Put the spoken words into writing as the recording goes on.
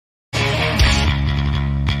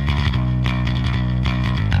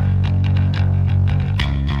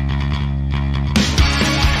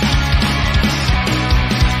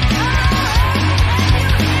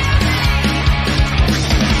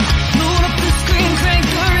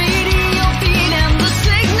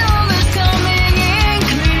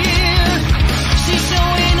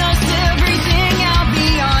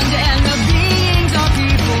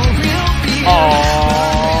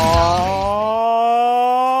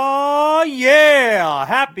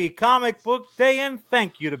happy comic book day, and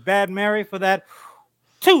thank you to Bad Mary for that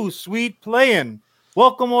too sweet playing.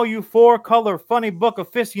 Welcome all you four-color funny book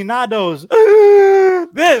aficionados.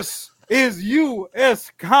 This is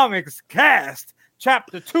U.S. Comics Cast,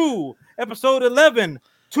 Chapter 2, Episode 11,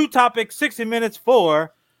 two topics, 60 minutes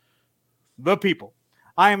for the people.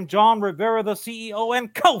 I am John Rivera, the CEO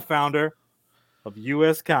and co-founder of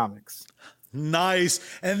U.S. Comics. Nice.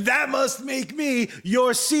 And that must make me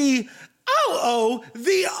your COO,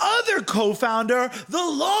 the other co-founder, the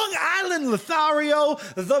Long Island Lothario,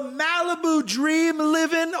 the Malibu dream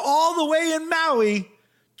living all the way in Maui,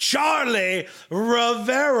 Charlie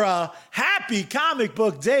Rivera. Happy comic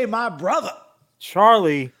book day, my brother.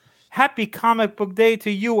 Charlie, happy comic book day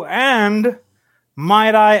to you, and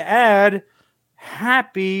might I add,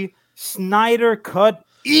 happy Snyder Cut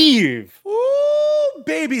Eve. Ooh,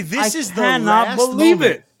 baby, this is the last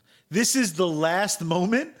moment. This is the last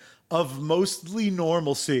moment of mostly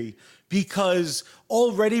normalcy, because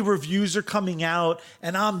already reviews are coming out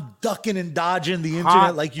and I'm ducking and dodging the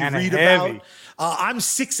internet like you read about. I'm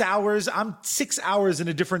 6 hours. I'm 6 hours in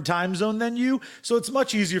a different time zone than you. So it's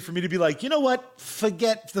much easier for me to be like, you know what?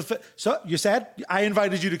 Forget so you're sad? I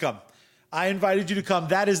invited you to come.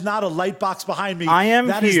 That is not a light box behind me. I am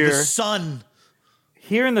that here. That is the sun.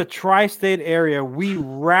 Here in the tri-state area, we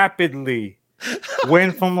rapidly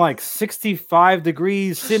went from like 65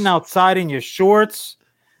 degrees, sitting outside in your shorts,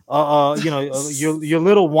 your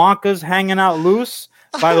little Wonkas hanging out loose.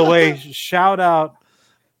 By the way, shout out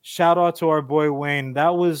to our boy Wayne.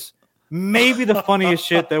 That was maybe the funniest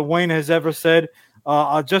shit that Wayne has ever said.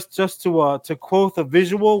 Just to quote the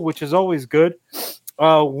visual, which is always good.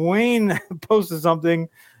 Wayne posted something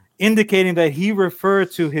indicating that he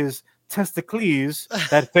referred to his testicles,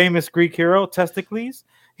 that famous Greek hero, testicles.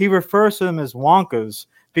 He refers to them as Wonkas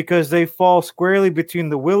because they fall squarely between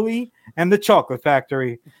the Willy and the Chocolate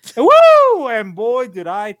Factory. Woo! And boy, did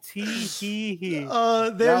I he.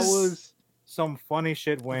 That was some funny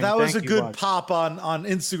shit, Wayne. That was a good pop on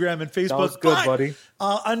Instagram and Facebook. That was good, buddy.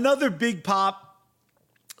 Another big pop,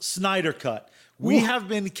 Snyder Cut. We have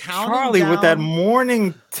been counting Charlie down. With that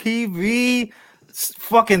morning TV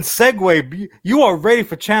fucking segue. You are ready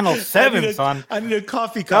for Channel 7, son. I need a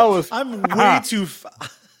coffee cup. I'm way too...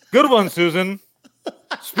 Good one, Susan.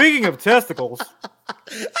 Speaking of testicles,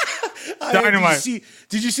 dynamite.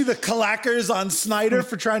 Did you see the clackers on Snyder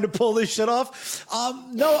for trying to pull this shit off?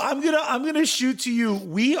 No, I'm gonna shoot to you.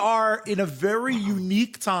 We are in a very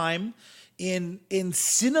unique time in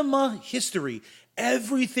cinema history.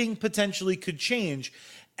 Everything potentially could change,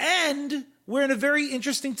 and we're in a very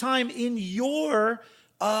interesting time in your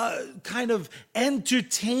kind of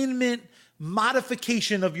entertainment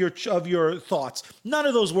modification of your thoughts. None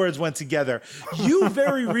of those words went together. You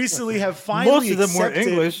very recently have finally most of them were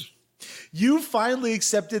English. You finally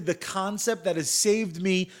accepted the concept that has saved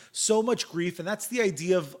me so much grief, and that's the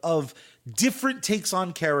idea of different takes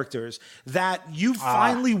on characters. That you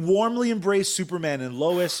finally warmly embraced Superman and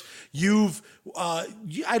Lois. I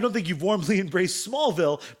don't think you've warmly embraced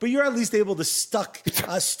Smallville, but you're at least able to stick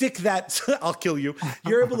that. I'll kill you.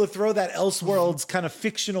 You're able to throw that Elseworlds kind of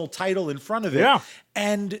fictional title in front of it. Yeah.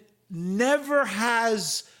 And never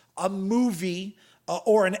has a movie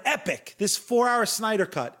or an epic, this 4-hour Snyder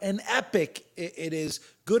Cut, an epic, it is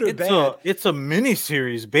good or bad. It's a mini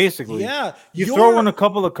series, basically. Yeah. You throw in a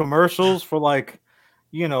couple of commercials for like,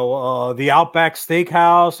 the Outback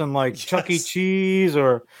Steakhouse and like Chuck E. Cheese,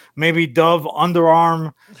 or maybe Dove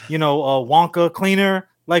underarm, Wonka cleaner.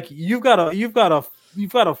 Like you've got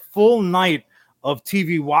a full night of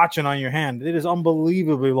TV watching on your hand. It is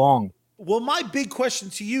unbelievably long. Well, my big question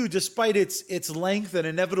to you, despite its length and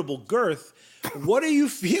inevitable girth, what are you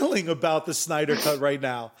feeling about the Snyder Cut right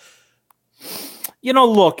now?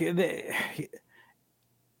 Look,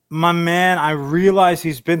 my man, I realize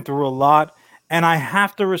he's been through a lot, and I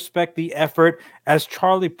have to respect the effort. As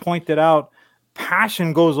Charlie pointed out,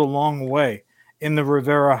 passion goes a long way in the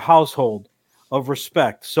Rivera household of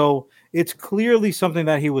respect. So it's clearly something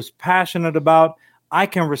that he was passionate about. I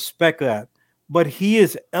can respect that. But he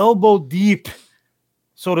is elbow deep,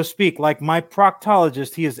 so to speak, like my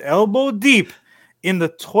proctologist. He is elbow deep in the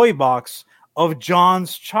toy box of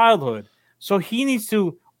John's childhood. So he needs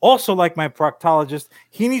to, also like my proctologist,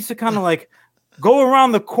 he needs to kind of like go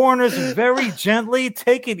around the corners very gently,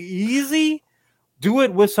 take it easy, do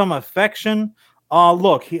it with some affection.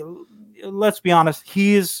 Look, let's be honest,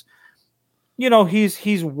 he's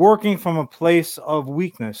working from a place of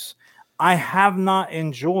weakness. I have not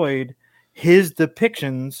enjoyed his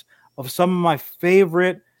depictions of some of my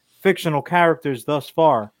favorite fictional characters thus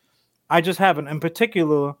far. I just haven't. In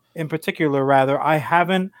particular, I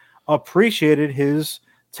haven't appreciated his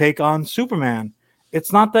take on Superman.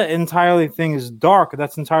 It's not that entirely thing is dark.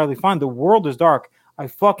 That's entirely fine. The world is dark. I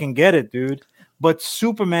fucking get it, dude. But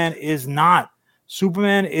Superman is not.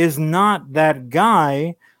 Superman is not that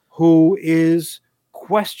guy who is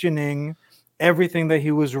questioning everything that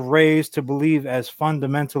he was raised to believe as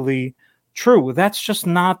fundamentally true. That's just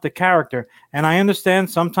not the character. And I understand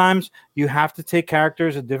sometimes you have to take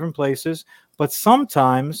characters at different places, but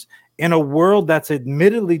sometimes in a world that's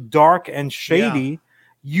admittedly dark and Yeah. shady,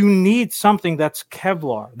 you need something that's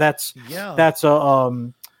Kevlar. Yeah. That's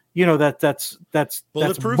a that's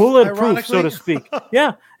Bulletproof, bulletproof, so to ironically. speak.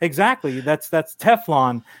 Yeah, exactly. That's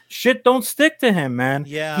Teflon. Shit don't stick to him, man.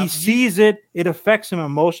 Yeah. He sees it, it affects him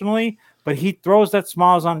emotionally, but he throws that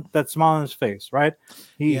smile on his face, right?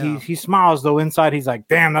 He he Yeah. he smiles though inside he's like,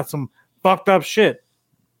 damn, that's some fucked up shit.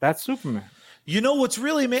 That's Superman. You know what's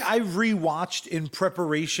really made I rewatched in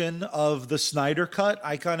preparation of the Snyder cut.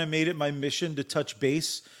 I kind of made it my mission to touch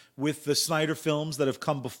base with the Snyder films that have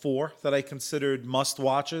come before that I considered must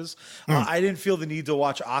watches. I didn't feel the need to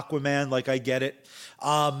watch Aquaman, like I get it,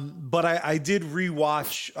 but I did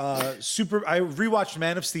rewatch I rewatched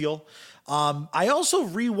Man of Steel. I also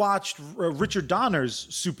rewatched Richard Donner's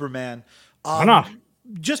Superman. Why not?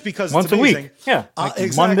 Just because it's Once a amazing. week. Yeah. Like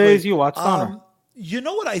Exactly. Mondays you watch Donner. You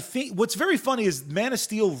know what I think? What's very funny is Man of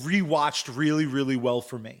Steel rewatched really, really well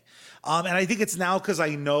for me. And I think it's now because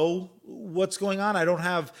I know what's going on. I don't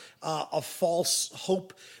have a false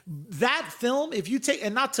hope. That film, if you take,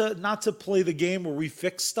 and not to play the game where we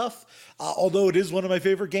fix stuff, although it is one of my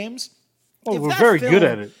favorite games. Oh, we're very good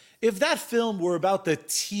at it. If that film were about the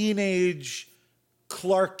teenage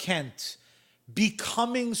Clark Kent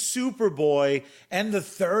becoming Superboy, and the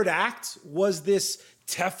third act was this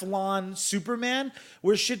Teflon Superman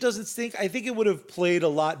where shit doesn't stink, I think it would have played a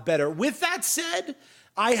lot better. With that said,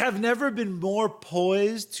 I have never been more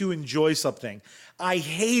poised to enjoy something. I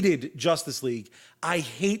hated Justice League. I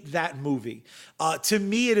hate that movie. To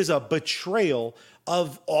me, it is a betrayal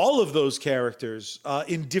of all of those characters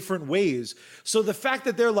in different ways. So the fact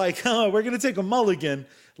that they're like, oh, we're going to take a mulligan,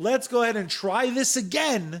 let's go ahead and try this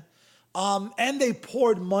again. And they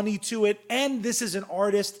poured money to it. And this is an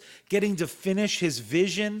artist getting to finish his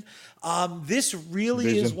vision. This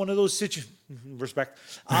really is one of those situations. Respect.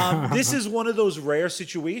 This is one of those rare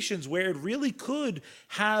situations where it really could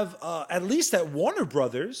have, at least at Warner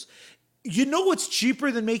Brothers, you know what's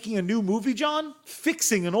cheaper than making a new movie, John?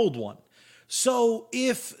 Fixing an old one. So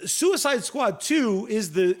if Suicide Squad 2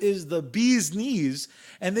 is the bee's knees,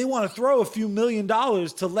 and they want to throw a few $1 million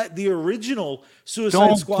to let the original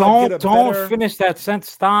Suicide Squad get a don't better... finish that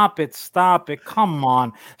sentence. Stop it. Come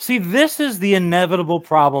on. See, this is the inevitable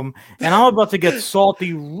problem, and I'm about to get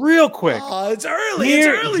salty real quick. It's early. It's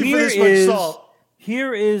early for this much salt.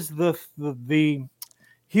 Here is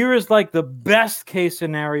here is like the best case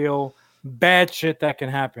scenario, bad shit that can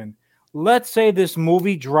happen. Let's say this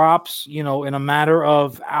movie drops, in a matter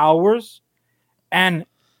of hours, and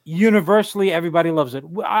universally everybody loves it.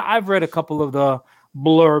 I've read a couple of the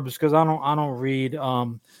blurbs because I don't read.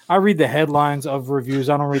 I read the headlines of reviews.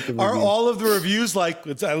 I don't read the reviews. Are all of the reviews like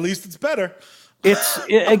at least it's better? It's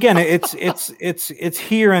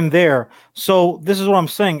here and there. So this is what I'm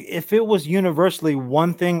saying. If it was universally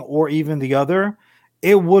one thing or even the other,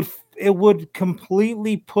 it would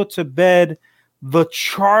completely put to bed the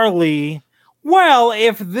Charlie, well,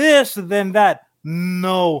 if this, then that.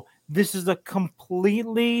 No, this is a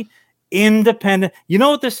completely independent. You know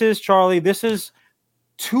what this is, Charlie? This is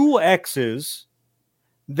two exes.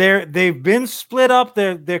 They've been split up.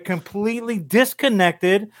 They're completely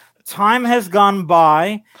disconnected. Time has gone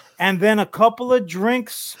by, and then a couple of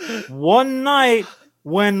drinks one night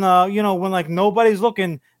when when like nobody's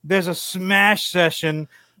looking, there's a smash session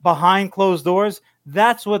behind closed doors.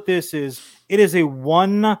 That's what this is. It is a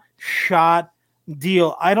one-shot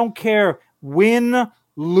deal. I don't care win,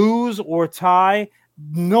 lose, or tie.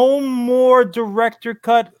 No more director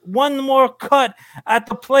cut. One more cut at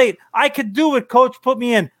the plate. I could do it, coach. Put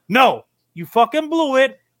me in. No, you fucking blew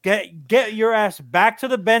it. Get your ass back to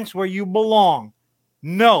the bench where you belong.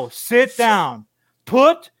 No, sit down.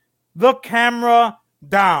 Put the camera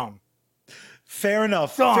down. Fair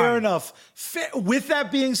enough. Done. Fair enough. With that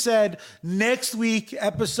being said, next week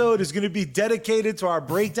episode is going to be dedicated to our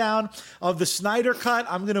breakdown of the Snyder Cut.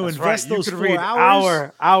 I'm going to invest those 4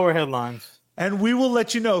 hours. Our headlines. And we will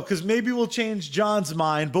let you know, because maybe we'll change John's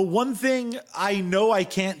mind. But one thing I know I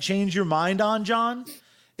can't change your mind on, John,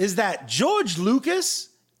 is that George Lucas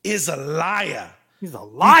is a liar. He's a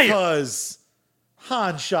liar. Because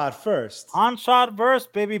Han shot first. Han shot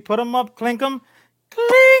first, baby. Put him up, clink him.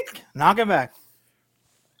 Clink. Knock it back.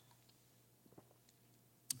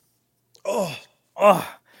 Ugh.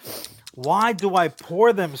 Why do I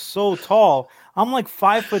pour them so tall? I'm like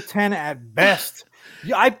 5'10" at best.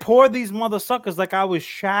 Yeah, I pour these mother suckers like I was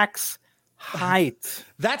Shaq's height.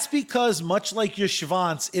 That's because, much like your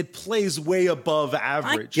Schwanz, it plays way above I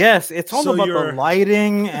average. guess it's all So about the you're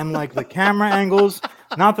lighting and like the camera angles.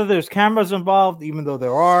 Not that there's cameras involved, even though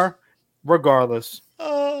there are. Regardless.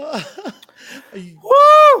 uh,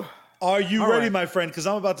 Woo! are you All ready, right. my friend? Because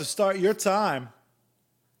I'm about to start your time.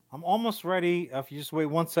 I'm almost ready. If you just wait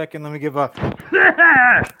 1 second, let me give a.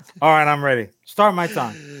 All right, I'm ready. Start my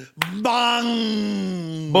time.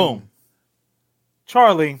 Bang! Boom.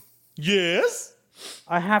 Charlie, Yes?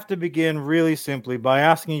 I have to begin really simply by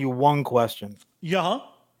asking you one question. Yeah.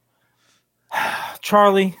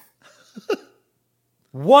 Charlie,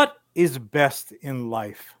 what is best in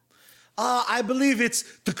life? I believe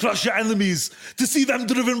it's to crush your enemies, to see them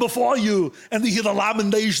driven before you, and to hear the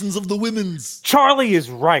lamentations of the women's. Charlie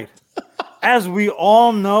is right. As we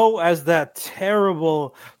all know, as that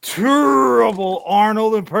terrible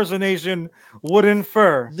Arnold impersonation would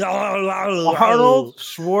infer, Arnold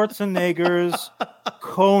Schwarzenegger's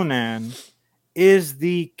Conan is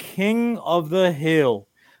the king of the hill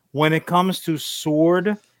when it comes to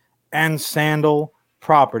sword and sandal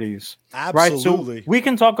properties. Absolutely. Right? So we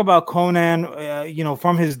can talk about Conan,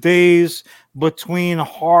 from his days between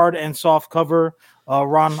hard and soft cover,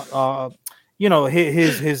 Ron,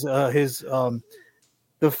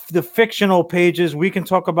 the fictional pages. We can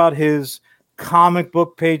talk about his comic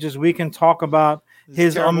book pages. We can talk about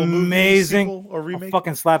his amazing movie, sequel, or remake. I'll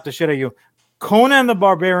fucking slap the shit out of you. Conan the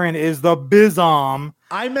Barbarian is the bizom.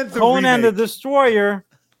 I meant the Conan remake. the Destroyer.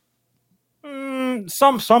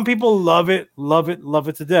 Some people love it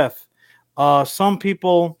to death. Some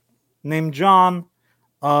people named John,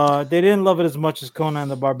 they didn't love it as much as Conan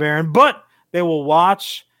the Barbarian, but they will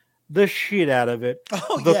watch the shit out of it.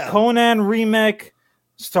 The Conan remake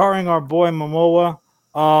starring our boy Momoa.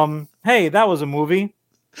 Hey, that was a movie.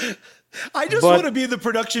 I just want to be in the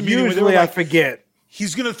production meeting. Usually I forget.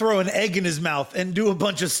 He's going to throw an egg in his mouth and do a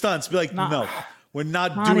bunch of stunts. Be like, no, we're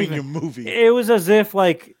not doing your movie. It was as if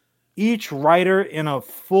like each writer in a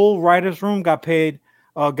full writer's room got paid,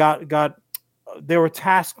 they were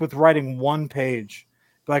tasked with writing one page.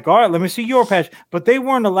 Like, all right, let me see your page. But they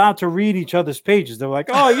weren't allowed to read each other's pages. They were like,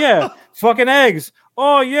 oh, yeah, fucking eggs.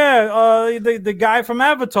 Oh, yeah, the guy from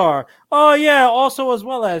Avatar. Oh, yeah, also as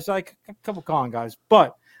well as, like, come on, guys.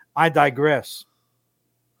 But I digress.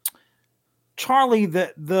 Charlie,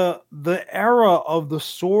 the era of the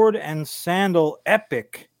sword and sandal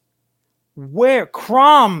epic, where,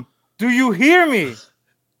 Crom, do you hear me?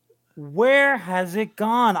 Where has it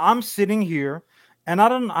gone? I'm sitting here. And I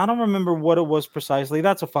don't remember what it was precisely.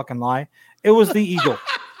 That's a fucking lie. It was the Eagle.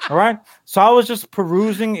 All right. So I was just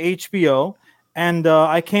perusing HBO, and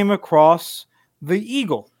I came across the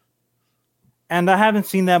Eagle, and I haven't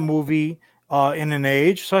seen that movie in an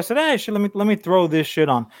age. So I said, hey, let me throw this shit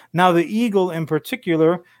on. Now, the Eagle in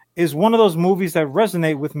particular is one of those movies that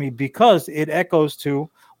resonate with me because it echoes to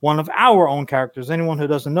one of our own characters. Anyone who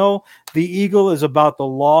doesn't know, the Eagle is about the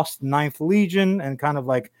lost Ninth Legion and kind of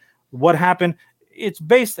like what happened. It's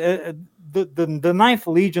based the Ninth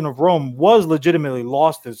Legion of Rome was legitimately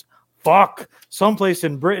lost as fuck someplace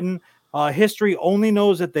in Britain. History only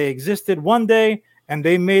knows that they existed one day and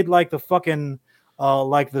they made like the fucking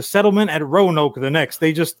like the settlement at Roanoke the next.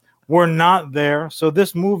 They just were not there. So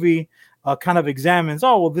this movie kind of examines,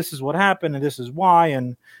 oh well, this is what happened and this is why,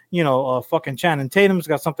 and fucking Channing Tatum's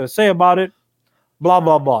got something to say about it. Blah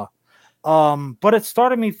blah blah. But it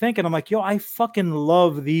started me thinking. I'm like, yo, I fucking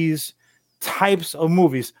love these types of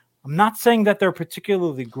movies. I'm not saying that they're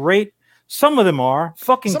particularly great. Some of them are.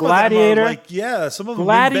 Fucking some Gladiator. Of them are like, some of them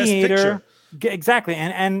Gladiator. Win Best Picture. Exactly.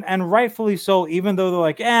 And rightfully so, even though they're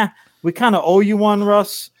like, we kind of owe you one,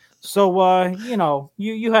 Russ. So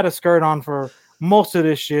you had a skirt on for most of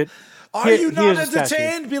this shit. Are you not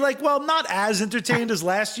entertained? Be like, well, not as entertained as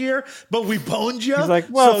last year, but we boned you. He's like,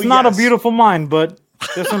 well, so, it's not a beautiful mind, but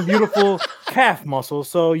there's some beautiful calf muscles.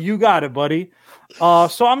 So you got it, buddy.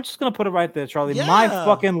 So I'm just gonna put it right there, Charlie. Yeah. My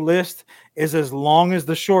fucking list is as long as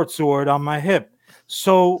the short sword on my hip.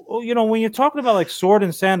 So when you're talking about like sword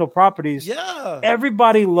and sandal properties,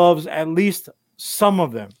 everybody loves at least some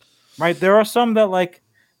of them, right? There are some that like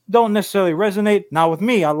don't necessarily resonate. Not with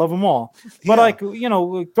me. I love them all. But like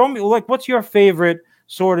throw me like, what's your favorite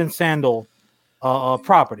sword and sandal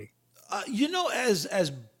property?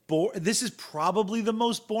 This is probably the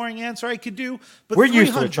most boring answer I could do. But we're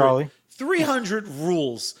used to it, Charlie. 300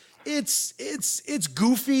 rules. It's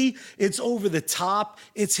goofy. It's over the top.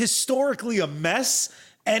 It's historically a mess.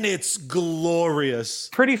 and it's glorious.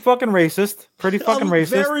 Pretty fucking racist. Pretty fucking racist.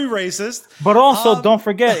 Very racist. But also, don't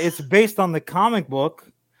forget, it's based on the comic book,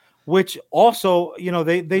 which also,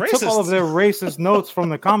 they took all of Racist. their racist notes from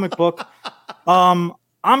the comic book.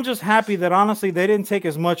 I'm just happy that honestly they didn't take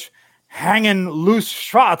as much hanging loose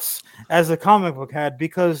shots as the comic book had,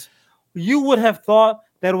 because you would have thought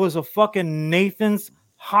that it was a fucking Nathan's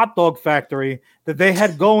hot dog factory that they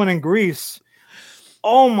had going in Greece.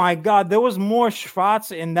 Oh my god, there was more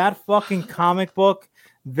Schwartz in that fucking comic book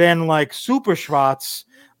than like Super Schwartz,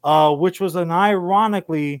 which was an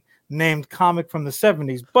ironically named comic from the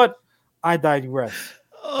 70s. But I digress.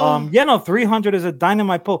 300 is a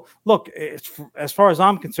dynamite pull. Look, as far as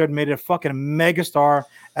I'm concerned, made it a fucking megastar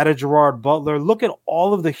out of Gerard Butler. Look at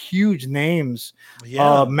all of the huge names.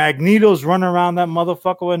 Yeah. Magneto's running around that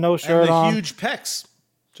motherfucker with no shirt and the on. huge pecs.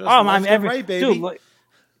 Just right, baby. Dude,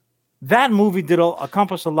 that movie did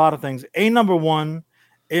accomplish a lot of things. Number one,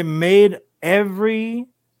 it made every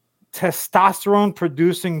testosterone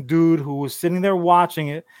producing dude who was sitting there watching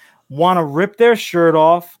it want to rip their shirt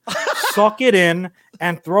off, suck it in,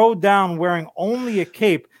 and throw down wearing only a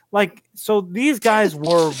cape. Like, so these guys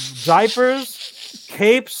wore diapers,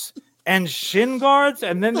 capes, and shin guards,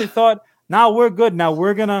 and then they thought, now we're good. Now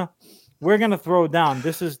we're gonna throw down.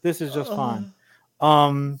 This is just fine.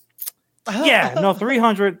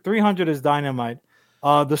 300 is dynamite.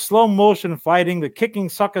 The slow motion fighting, the kicking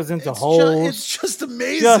suckers into holes. It's just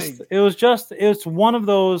amazing. It's one of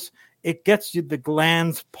those. It gets you the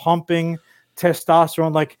glands pumping,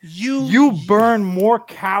 testosterone. Like you burn more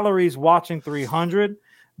calories watching 300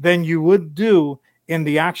 than you would do in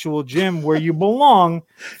the actual gym where you belong,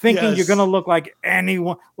 thinking you're gonna look like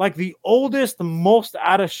anyone, like the oldest, most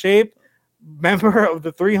out of shape member of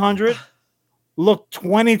the 300. Look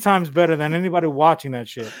 20 times better than anybody watching that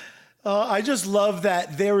shit. I just love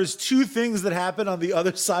that there is two things that happened on the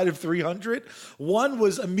other side of 300. One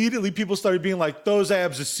was immediately people started being like, those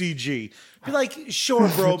abs are CG. Be like, sure,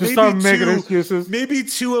 bro. Maybe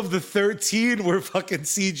two of the 13 were fucking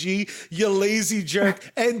CG, you lazy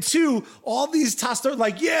jerk. And two, all these testosterone,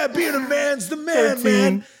 like, yeah, being a man's the man, 13.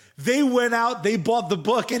 Man. They went out, they bought the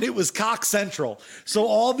book, and it was Cock Central. So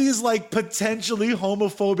all these like potentially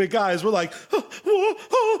homophobic guys were like,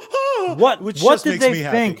 what did they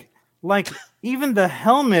think? Like, even the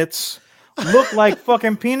helmets look like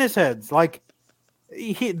fucking penis heads. Like,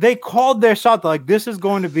 they called their shot like, this is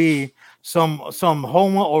going to be some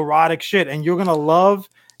homoerotic shit, and you're gonna love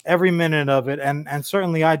every minute of it. And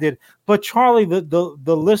certainly I did. But Charlie, the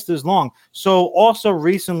list is long. So also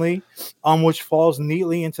recently, which falls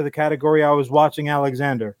neatly into the category, I was watching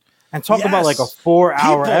Alexander, and talk about like a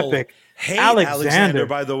 4-hour epic. Hate Alexander,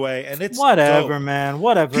 by the way, and it's whatever, dope. Man.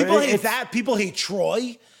 Whatever. People hate that. People hate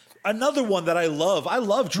Troy. Another one that I love. I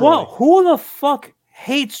love Troy. Well, who the fuck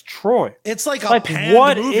hates Troy? It's like a panned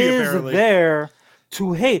what movie, is apparently. there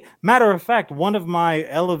to hate? Matter of fact, one of my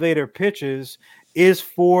elevator pitches is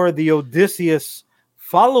for the Odysseus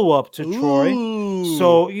follow-up to Troy.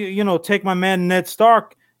 So take my man Ned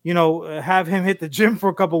Stark, have him hit the gym for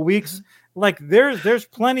a couple weeks. Like there's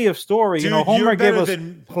plenty of story. Dude, Homer gave us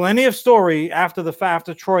plenty of story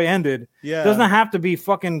after Troy ended. Yeah. Doesn't have to be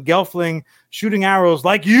fucking Gelfling shooting arrows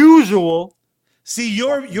like usual. See,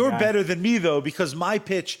 you're better than me though, because my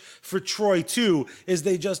pitch for Troy 2 is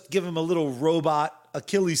they just give him a little robot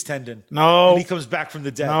Achilles tendon. No. And he comes back from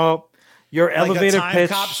the dead. No. Your elevator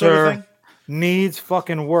pitch, sir, needs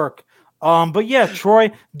fucking work. But yeah,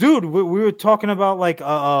 Troy, dude, we were talking about like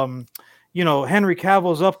Henry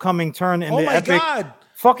Cavill's upcoming turn in the epic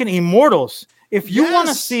fucking Immortals. If you want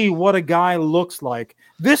to see what a guy looks like,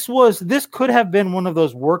 this could have been one of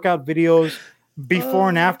those workout videos before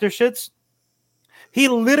and after shits. He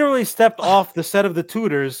literally stepped off the set of The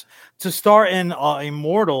Tudors to star in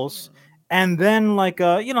Immortals, and then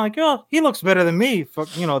he looks better than me.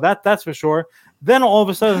 That's for sure. Then all of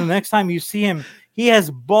a sudden, the next time you see him, he has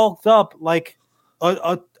bulked up like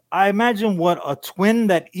I imagine what a twin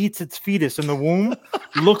that eats its fetus in the womb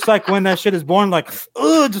looks like when that shit is born, like,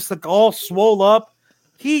 just like all swole up.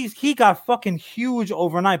 He got fucking huge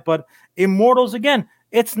overnight. But Immortals, again,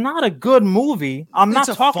 it's not a good movie. I'm not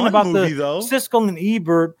talking about the Siskel and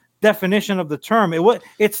Ebert definition of the term.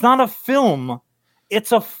 It's not a film.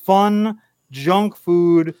 It's a fun junk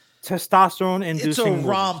food, testosterone inducing. It's a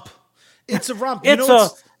romp. It's a romp.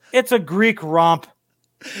 It's a Greek romp.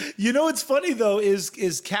 You know what's funny though is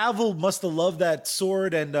Cavill must have loved that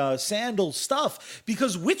sword and sandal stuff,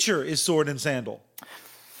 because Witcher is sword and sandal.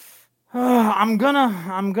 I'm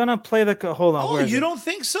gonna play the hold on. Oh, you don't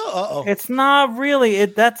think so? Uh-oh. It's not really.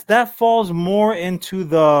 That falls more into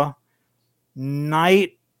the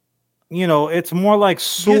night it's more like You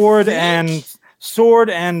think? sword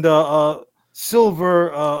and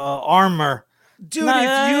silver armor. Dude,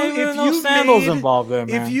 Nah, no sandals involved there, if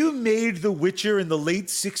man. you made The Witcher in the late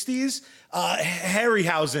 60s,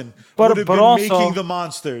 Harryhausen would But have but been making also the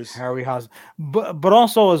monsters. Harry House, but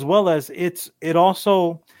also as well as it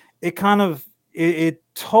also it kind of it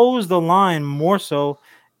toes the line more so.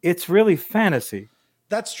 It's really fantasy.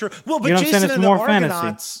 That's true. Well, You but know what I'm saying? Jason It's and the more fantasy.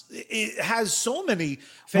 Argonauts, it has so many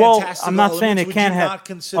Well, I'm fantastical not saying elements. it Would you can't have not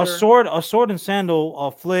consider a sword and sandal,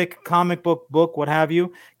 a flick, comic book, what have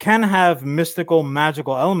you, can have mystical,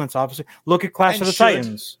 magical elements. Obviously, look at Clash and of the should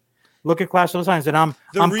Titans. Look at Clash of the Titans, and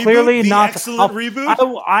the I'm reboot, clearly the not. excellent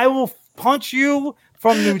reboot? I will punch you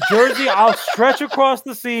from New Jersey. I'll stretch across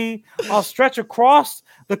the sea. I'll stretch across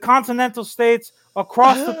the continental states,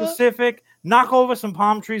 across the Pacific, knock over some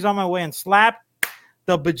palm trees on my way, and slap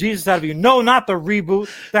the bejesus out of you. No, not the reboot,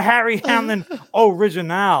 the Harry Hamlin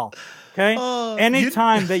original. Okay. You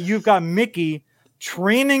Anytime that you've got Mickey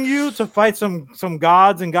training you to fight some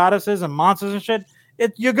gods and goddesses and monsters and shit,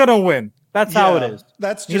 you're gonna win. That's how it Yeah, is.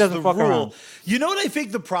 that's He just doesn't the fuck rule. around. You know what I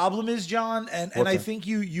think the problem is, John, and What's I that? think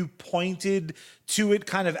you pointed to it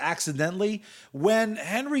kind of accidentally when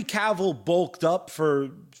Henry Cavill bulked up for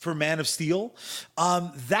Man of Steel.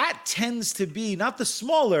 That tends to be not the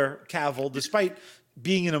smaller Cavill, despite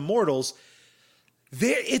being in Immortals.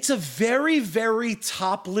 It's a very very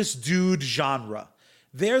topless dude genre.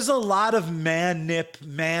 There's a lot of man nip,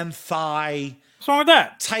 man thigh, What's wrong with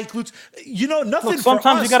that? tight glutes. You know, Look, nothing for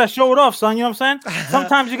sometimes you us. gotta show it off, son. You know what I'm saying?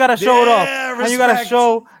 Sometimes you gotta show it off, Yeah, and respect.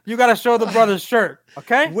 you gotta show the brother's shirt.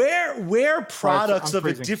 Okay? We're All right, so products I'm of a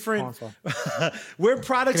freezing. Oh, different I'm sorry. we're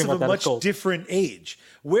products Kidding of a about that. It's much cold. different age.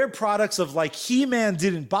 We're products of like He-Man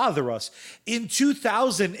didn't bother us in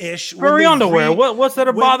 2000-ish when Furry they underwear. What's there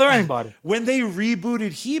to when bother anybody? when they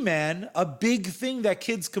rebooted He-Man. A big thing that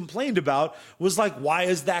kids complained about was like, why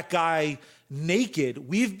is that guy naked?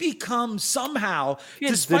 We've become somehow, Kids did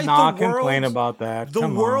despite the not complain world about that. the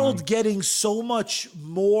Come world on. getting so much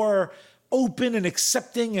more open and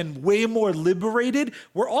accepting and way more liberated,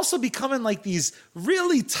 we're also becoming like these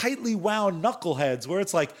really tightly wound knuckleheads where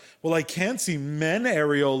it's like, well, I can't see men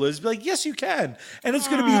areolas. Be like, yes, you can. And it's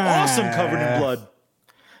going to be awesome covered in Eh, blood.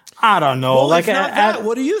 I don't know. Well, Like if not that,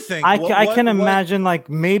 what do you think? I can What? imagine like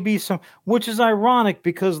maybe which is ironic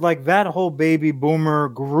because like that whole baby boomer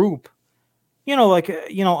group, like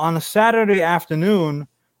on a Saturday afternoon,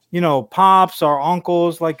 pops or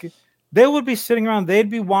uncles, like they would be sitting around, they'd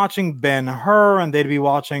be watching Ben Hur and they'd be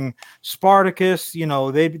watching Spartacus,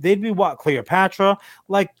 they'd be what Cleopatra,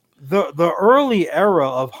 like the early era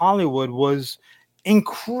of Hollywood was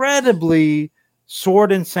incredibly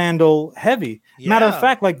sword and sandal heavy. Matter of Yeah.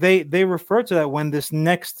 fact, like they refer to that when this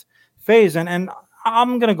next phase, and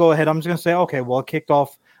I'm gonna go ahead. I'm just gonna say, okay, well, it kicked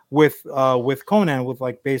off with Conan, with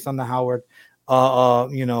like based on the Howard,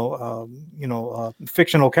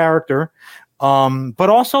 fictional character, but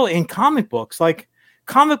also in comic books, like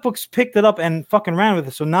comic books picked it up and fucking ran with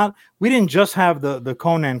it. So not we didn't just have the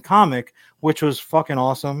Conan comic, which was fucking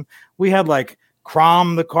awesome. We had like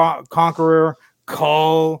Crom the Conqueror,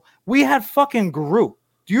 Kull. We had fucking Guru.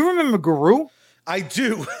 Do you remember Guru? I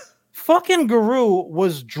do. Fucking Guru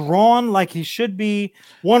was drawn like he should be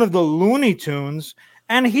one of the Looney Tunes,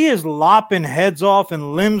 and he is lopping heads off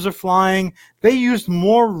and limbs are flying. They used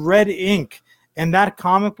more red ink in that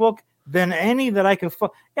comic book than any that I could.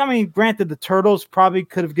 I mean, granted, the Turtles probably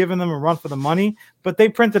could have given them a run for the money, but they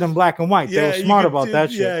printed in black and white. They were Yeah, you smart could. about that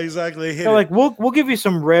shit. Yeah, exactly. Hit They're it. like, we'll give you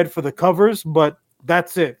some red for the covers, but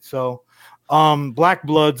that's it. So, Black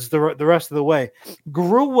Bloods the rest of the way.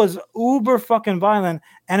 Gru was uber fucking violent,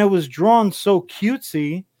 and it was drawn so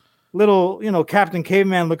cutesy, little Captain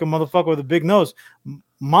Caveman looking motherfucker with a big nose.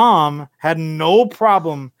 Mom had no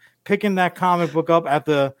problem picking that comic book up at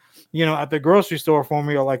the grocery store for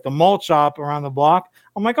me, or like the malt shop around the block.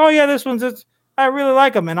 I'm like, oh yeah, this one's it's. I really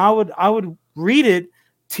like them, and I would read it,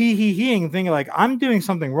 tee hee heeing, thinking like I'm doing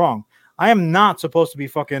something wrong. I am not supposed to be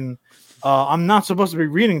fucking. I'm not supposed to be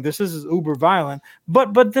reading this. This is uber violent.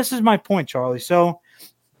 But this is my point, Charlie. So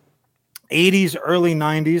 80s, early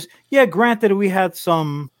 90s. Yeah, granted, we had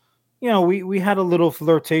some, we had a little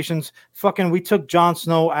flirtations. Fucking, we took Jon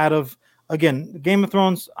Snow out of, again, Game of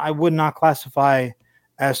Thrones. I would not classify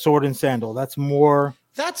as sword and sandal. That's more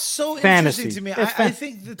That's so interesting fantasy. to me. It's I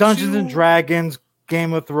think the Dungeons and two. Dragons,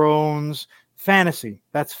 Game of Thrones, fantasy.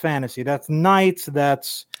 That's fantasy. That's knights.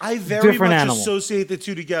 That's I very different much animal. associate the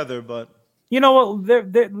two together, but You know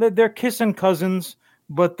what? They're kissing cousins,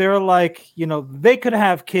 but they're like, they could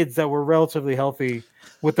have kids that were relatively healthy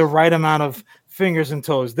with the right amount of fingers and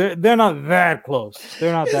toes. They're not that close.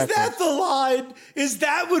 They're not Is that that close. the line? Is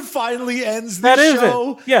that what finally ends the That is it.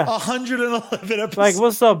 show? Yeah. 111 Like, episodes.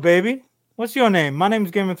 what's up, baby? What's your name? My name's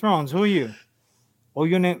Game of Thrones. Who are you? Oh,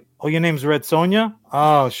 your name. Oh, your name's Red Sonja.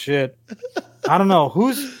 Oh shit. I don't know.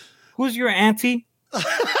 Who's your auntie?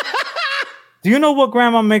 Do you know what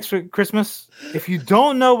grandma makes for Christmas? If you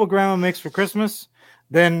don't know what grandma makes for Christmas,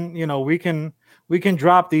 then we can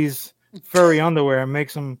drop these furry underwear and make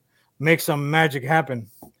some magic happen.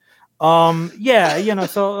 Yeah,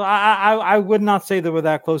 so I would not say that we're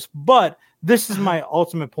that close, but this is my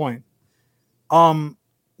ultimate point.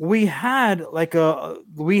 We had a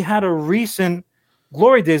recent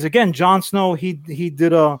Glory Days. Again, Jon Snow, he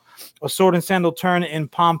did a sword and sandal turn in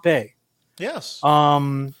Pompeii. Yes.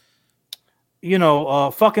 Fucking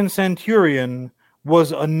Centurion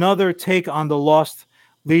was another take on the Lost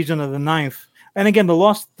Legion of the Ninth. And again, the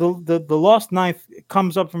Lost Ninth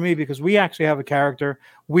comes up for me because we actually have a character.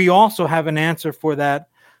 We also have an answer for that,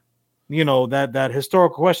 that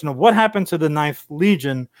historical question of what happened to the Ninth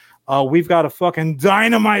Legion. We've got a fucking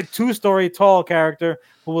dynamite 2-story tall character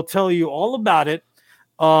who will tell you all about it.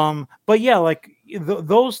 But yeah, like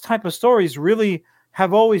those type of stories really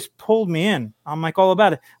have always pulled me in. I'm like all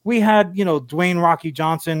about it. We had, Dwayne Rocky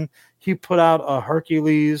Johnson. He put out a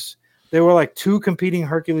Hercules. There were like 2 competing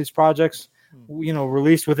Hercules projects,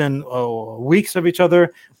 released within weeks of each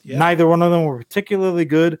other. Yeah. Neither one of them were particularly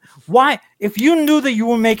good. Why? If you knew that you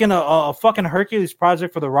were making a fucking Hercules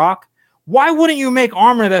project for The Rock, why wouldn't you make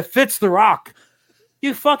armor that fits The Rock?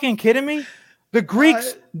 You fucking kidding me? The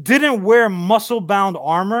Greeks didn't wear muscle-bound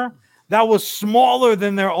armor that was smaller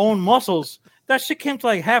than their own muscles. That shit came to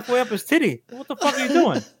like halfway up his titty. What the fuck are you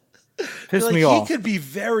doing? Piss me off. He could be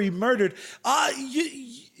very murdered. What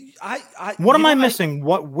am I missing?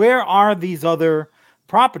 Where are these other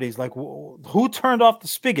properties? Like, who turned off the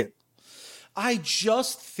spigot? I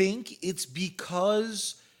just think it's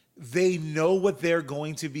because they know what they're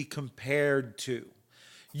going to be compared to.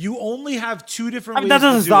 You only have 2 different ways that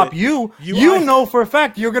doesn't to do stop it. you. You know for a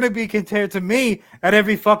fact you're going to be compared to me at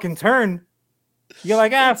every fucking turn. You're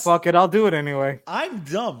like, fuck it, I'll do it anyway. I'm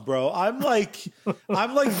dumb, bro. I'm like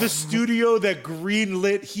the studio that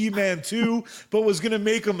greenlit He-Man 2, but was gonna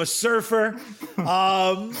make him a surfer.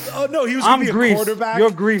 Oh no, he was gonna be a quarterback.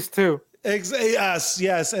 You're Grease too.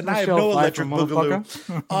 Yes, and I have no electric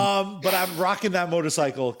boogaloo. But I'm rocking that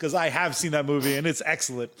motorcycle because I have seen that movie and it's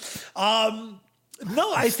excellent.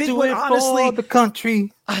 No, I think honestly, for the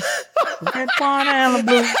country. Red, white, and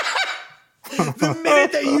blue. The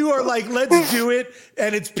minute that you are like, let's do it,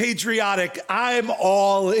 and it's patriotic, I'm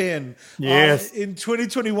all in. Yes. In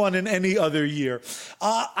 2021 and any other year.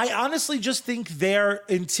 I honestly just think they're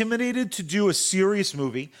intimidated to do a serious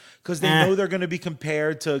movie because they know they're going to be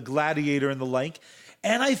compared to Gladiator and the like.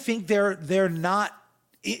 And I think they're not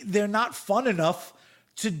fun enough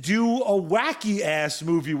to do a wacky ass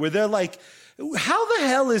movie where they're like, how the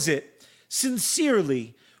hell is it,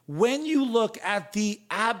 sincerely, when you look at the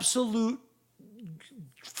absolute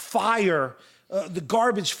fire, the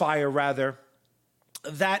garbage fire rather,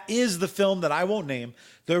 that is the film that I won't name,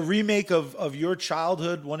 the remake of your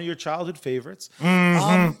childhood, one of your childhood favorites.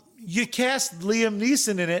 Mm-hmm. You cast Liam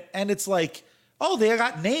Neeson in it, and it's like, oh, they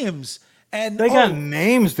got names. And they got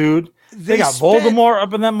names, dude. They got Voldemort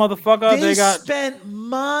up in that motherfucker. They spent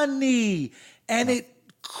money, and it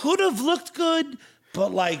could have looked good,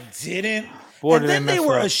 but like didn't. Boy, and then they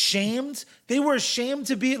were ashamed. They were ashamed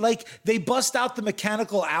to be like, they bust out the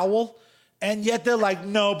mechanical owl, and yet they're like,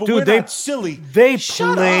 no, but we're not silly. They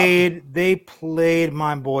played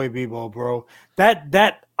my boy Bebo, bro.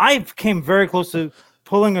 That I came very close to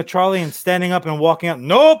pulling a Charlie and standing up and walking out.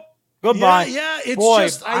 Nope. Goodbye. Yeah, it's boy,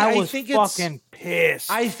 just I was think fucking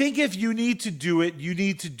pissed. I think if you need to do it, you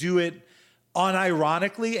need to do it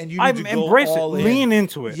unironically, and you need to go embrace all it, in. Lean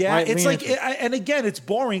into it. Yeah, right? it's like, and again, it's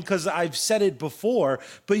boring because I've said it before,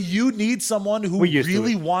 but you need someone who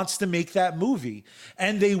really wants to make that movie,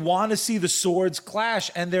 and they want to see the swords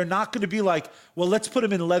clash, and they're not going to be like, well, let's put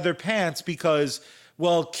him in leather pants because,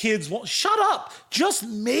 well, kids won't. Shut up! Just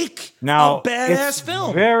make a badass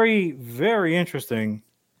film. Very, very interesting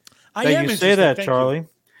that you say that, Charlie,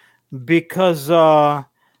 because.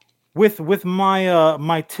 With my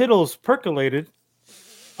my tittles percolated,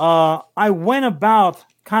 I went about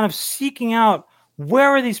kind of seeking out where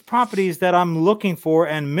are these properties that I'm looking for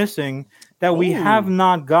and missing that we have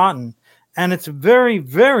not gotten. And it's very,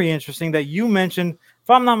 very interesting that you mentioned, if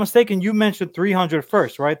I'm not mistaken, you mentioned 300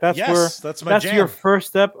 first, right? That's your first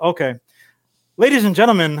step. Okay. Ladies and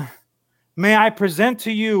gentlemen, may I present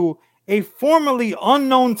to you a formerly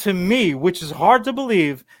unknown to me, which is hard to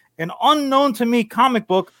believe, an unknown to me comic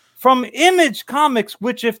book from Image Comics,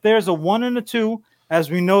 which if there's a 1 and a 2,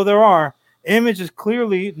 as we know there are, Image is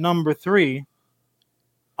clearly number 3.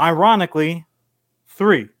 Ironically,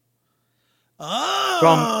 3.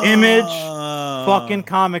 From Image fucking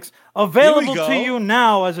Comics. Available to you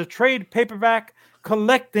now as a trade paperback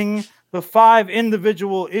collecting the 5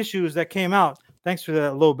 individual issues that came out. Thanks for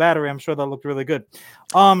that low battery. I'm sure that looked really good.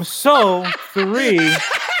 So 3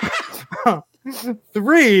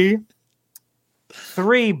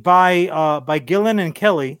 by Gillen and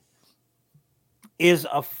Kelly is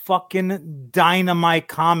a fucking dynamite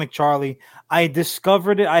comic, Charlie. I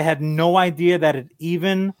discovered it. I had no idea that it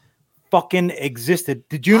even fucking existed.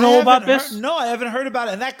 Did you know about this? No, I haven't heard about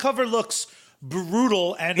it. And that cover looks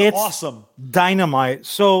brutal and awesome. Dynamite.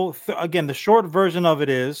 So again, the short version of it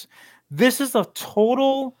is this is a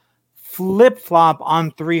total flip-flop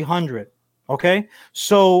on 300. Okay?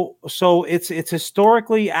 So it's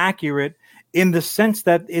historically accurate in the sense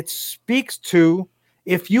that it speaks to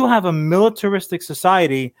if you have a militaristic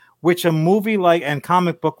society, which a movie like and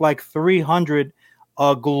comic book like 300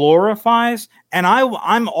 glorifies, and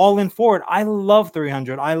I'm all in for it. I love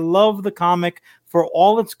 300. I love the comic for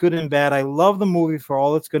all its good and bad. I love the movie for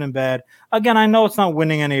all its good and bad. Again, I know it's not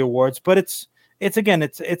winning any awards, but it's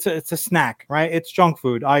a snack, right? It's junk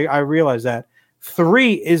food. I realize that.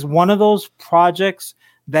 3 is one of those projects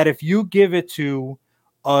that if you give it to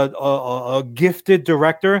a gifted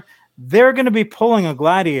director, they're going to be pulling a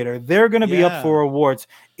Gladiator. They're going to be up for awards.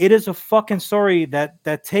 It is a fucking story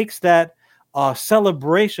that takes that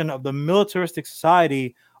celebration of the militaristic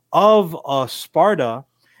society of Sparta,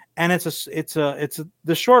 and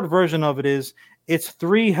the short version of it is it's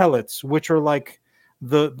 3 helots, which are like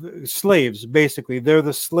the slaves. Basically, they're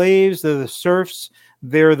the slaves, they're the serfs,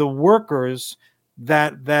 they're the workers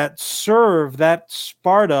that serve that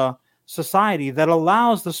Sparta society that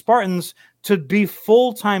allows the Spartans to be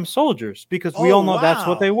full-time soldiers, because we all know that's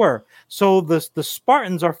what they were. So the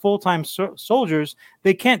Spartans are full-time soldiers.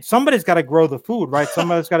 They can't. Somebody's got to grow the food, right?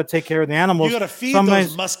 Somebody's got to take care of the animals. You got to feed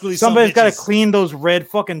those muscly. Somebody's got to clean those red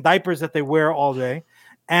fucking diapers that they wear all day,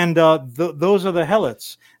 and those are the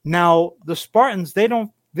helots. Now the Spartans, they're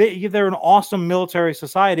an awesome military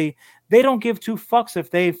society. They don't give 2 fucks if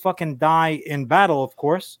they fucking die in battle, of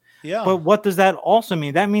course. Yeah. But what does that also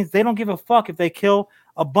mean? That means they don't give a fuck if they kill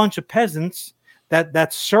a bunch of peasants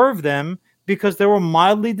that serve them because they were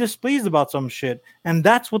mildly displeased about some shit. And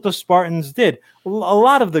that's what the Spartans did. A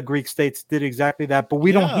lot of the Greek states did exactly that, but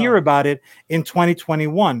we don't hear about it in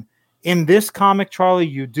 2021. In this comic, Charlie,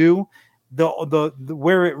 you do. The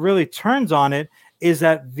where it really turns on it is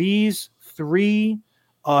that these 3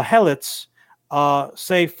 helots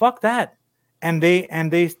say fuck that, and they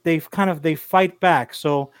fight back.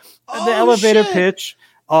 So the elevator pitch.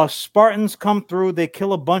 Spartans come through. They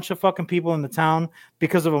kill a bunch of fucking people in the town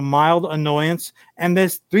because of a mild annoyance. And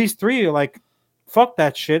these 3 are like, fuck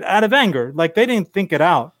that shit, out of anger. Like they didn't think it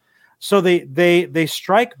out. So they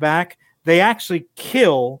strike back. They actually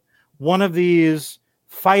kill one of these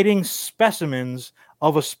fighting specimens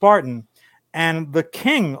of a Spartan. And the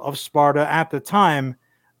king of Sparta at the time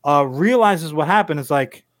realizes what happened. Is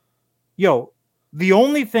like, yo, the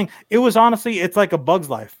only thing, it was honestly, it's like a Bug's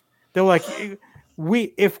Life. They're like,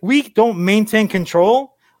 if we don't maintain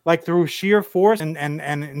control, like through sheer force and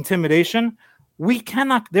intimidation, we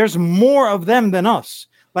cannot. There's more of them than us.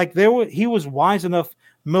 Like he was wise enough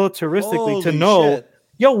militaristically to know,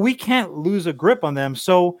 yo, we can't lose a grip on them.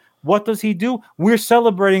 So what does he do? We're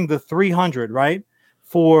celebrating the 300, right,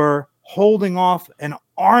 for holding off an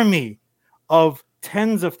army of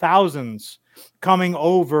tens of thousands coming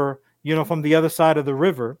over, from the other side of the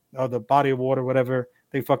river or the body of water, whatever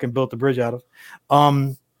they fucking built the bridge out of.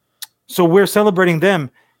 So we're celebrating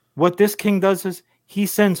them. What this king does is he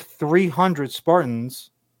sends 300 Spartans,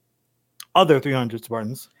 other 300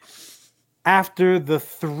 Spartans, after the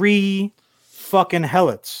 3 fucking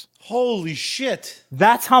helots. Holy shit.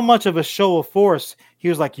 That's how much of a show of force. He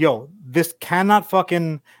was like, yo, this cannot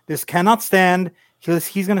stand.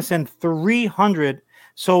 He's going to send 300.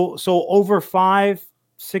 So over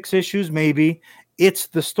 5-6 issues, maybe, it's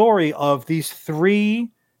the story of these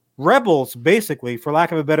 3 rebels, basically, for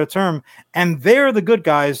lack of a better term, and they're the good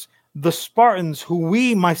guys, the Spartans, who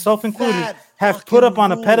we, myself included, have put up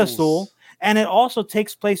on a pedestal, and it also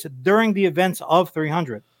takes place during the events of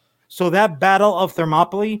 300. So that Battle of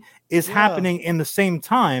Thermopylae is happening in the same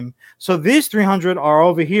time. So these 300 are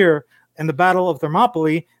over here in the Battle of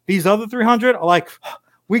Thermopylae. These other 300 are like,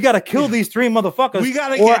 we got to kill these 3 motherfuckers. We got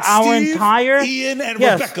to get our Steve, entire Ian, and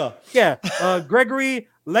Rebecca. Yeah. Gregory,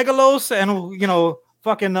 Legolas, and,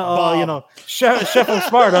 fucking, Chef of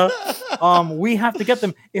Sparta. We have to get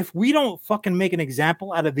them. If we don't fucking make an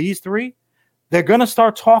example out of these three, they're gonna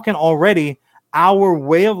start talking already. Our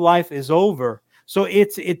way of life is over. So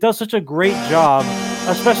it does such a great job,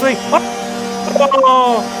 especially.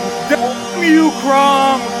 Oh, damn you,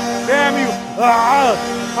 Crom! Damn you!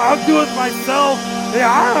 I'll do it myself.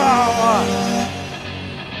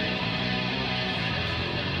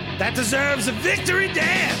 That deserves a victory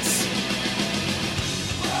dance.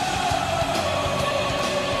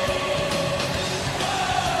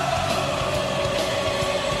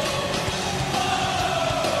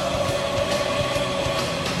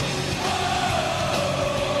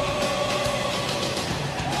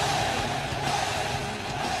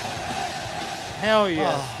 Hell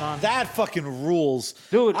yeah, son. That fucking rules.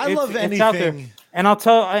 Dude, I love anything. It's out there. And I'll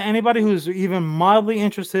tell anybody who's even mildly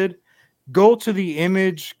interested, go to the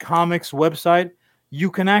Image Comics website.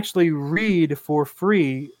 You can actually read for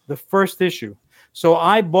free the first issue. So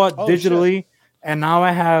I bought digitally, and now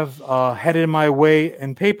I have headed my way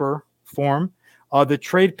in paper form the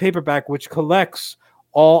trade paperback, which collects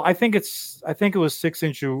all. I think it was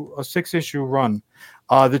 6-issue run.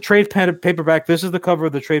 The trade paperback. This is the cover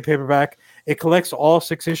of the trade paperback. It collects all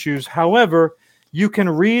 6 issues. However, you can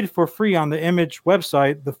read for free on the Image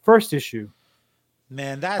website the first issue.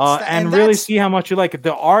 Man, and really see how much you like it.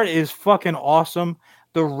 The art is fucking awesome.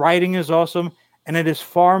 The writing is awesome, and it is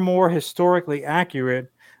far more historically accurate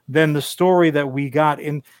than the story that we got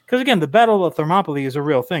in. Because again, the Battle of Thermopylae is a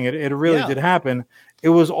real thing. It really did happen. It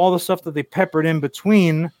was all the stuff that they peppered in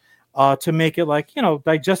between to make it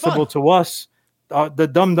digestible to us, the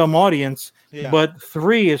dumb audience. Yeah. But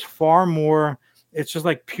 3 is far more. It's just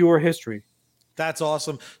like pure history. That's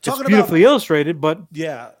awesome. It's beautifully illustrated, but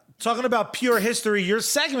yeah. Talking about pure history, your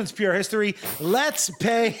segment's pure history. Let's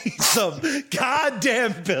pay some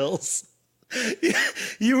goddamn bills.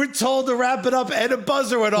 You were told to wrap it up, and a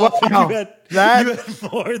buzzer went off. Wow. You had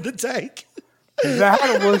more in the tank.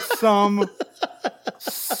 That was some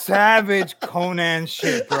savage Conan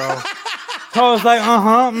shit, bro. So I was like,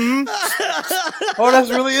 oh,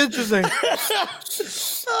 that's really interesting.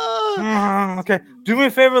 Okay, do me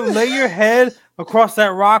a favor, lay your head across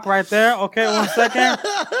that rock right there. Okay, 1 second.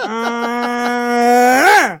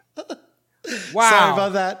 Wow. Sorry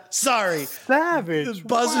about that. Sorry. Savage. The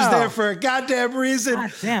buzzer's there for a goddamn reason.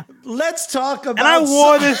 God damn. Let's talk about. And I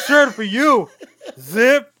wore this shirt for you.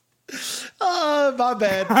 Zip. My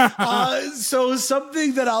bad. So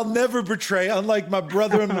something that I'll never betray, unlike my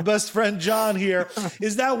brother and my best friend John here,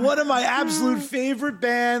 is that one of my absolute favorite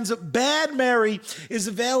bands, Bad Mary, is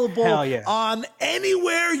available on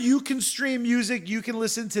anywhere you can stream music. You can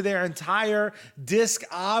listen to their entire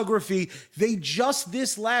discography. They just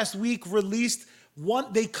this last week released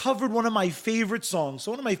they covered one of my favorite songs.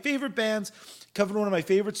 So one of my favorite bands covered one of my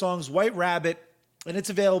favorite songs, White Rabbit. And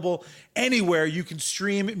it's available anywhere you can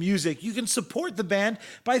stream music. You can support the band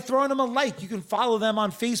by throwing them a like. You can follow them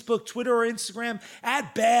on Facebook, Twitter, or Instagram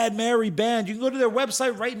at Bad Mary Band. You can go to their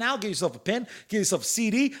website right now, get yourself a pin, get yourself a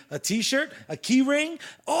CD, a t-shirt, a key ring,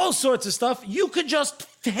 all sorts of stuff. You could just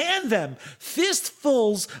hand them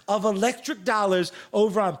fistfuls of electric dollars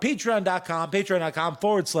over on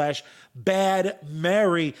patreon.com/Bad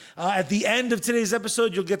Mary. At the end of today's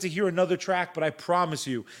episode, you'll get to hear another track, but I promise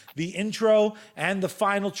you, the intro and the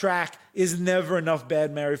final track is never enough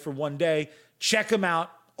Bad Mary for one day. Check them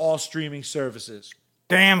out, all streaming services.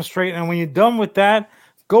 Damn straight. And when you're done with that,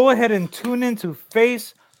 go ahead and tune into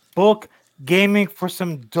Facebook Gaming for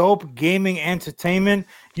some dope gaming entertainment.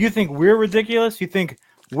 You think we're ridiculous? You think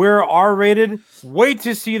we're R-rated? Wait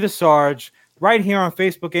to see the Sarge right here on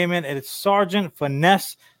Facebook Gaming. And it's Sergeant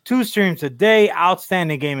Finesse. 2 streams a day,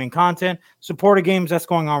 outstanding gaming content, supporter games that's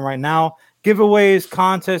going on right now, giveaways,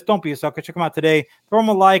 contests. Don't be a sucker. Check them out today. Throw them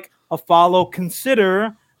a like, a follow.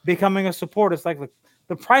 Consider becoming a supporter. It's like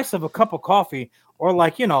the price of a cup of coffee, or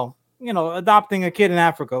adopting a kid in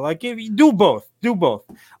Africa. Like, if you do both.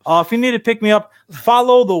 If you need to pick me up,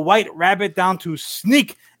 follow the White Rabbit down to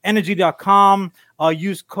sneakenergy.com.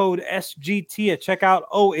 Use code SGT at checkout.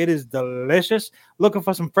 Oh, it is delicious. Looking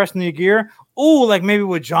for some fresh new gear? Ooh, like maybe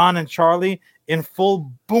with John and Charlie in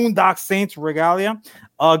full Boondock Saints regalia.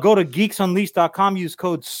 Go to geeksunleashed.com. Use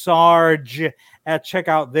code SARGE at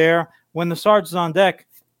checkout there. When the Sarge is on deck,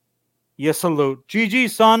 you salute.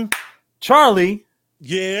 GG, son. Charlie.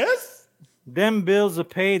 Yes? Them bills are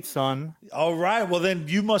paid, son. All right. Well, then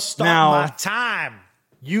you must start my time.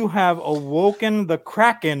 You have awoken the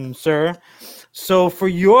Kraken, sir. So for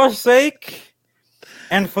your sake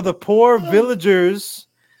and for the poor villagers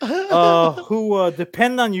who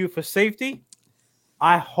depend on you for safety,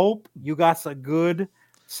 I hope you got a good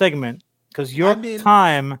segment, because your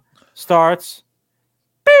time starts.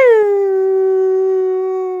 Pew!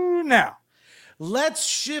 now. Let's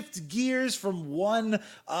shift gears from one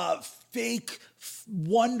fake,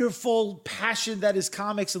 wonderful passion that is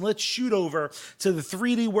comics, and let's shoot over to the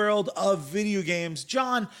 3D world of video games.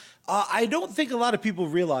 John, I don't think a lot of people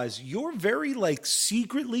realize you're very like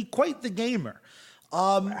secretly quite the gamer.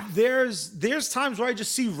 There's times where I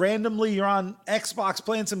just see randomly you're on Xbox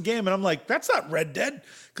playing some game, and I'm like, that's not Red Dead,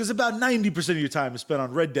 because about 90% of your time is spent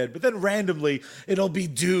on Red Dead. But then randomly it'll be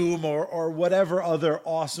Doom or whatever other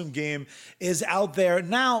awesome game is out there.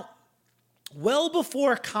 Now, well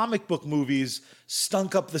before comic book movies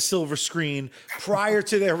stunk up the silver screen, prior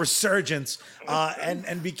to their resurgence,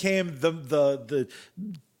 and became the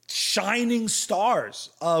shining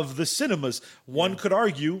stars of the cinemas, one could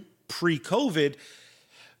argue pre-COVID,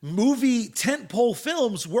 movie tentpole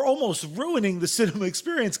films were almost ruining the cinema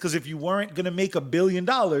experience, because if you weren't going to make $1 billion,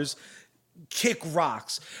 kick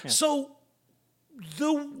rocks. Yeah. So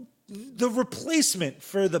the replacement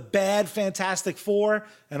for the bad Fantastic Four,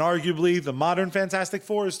 and arguably the modern Fantastic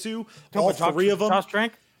Fours too, all three of them. Josh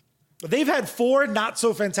Trank? They've had 4 not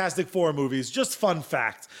so Fantastic Four movies. Just fun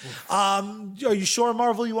fact. Are you sure,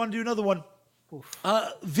 Marvel, you want to do another one?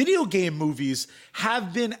 Video game movies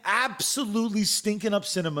have been absolutely stinking up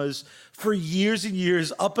cinemas for years and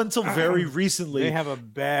years, up until very recently. They have a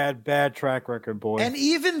bad track record, boy. And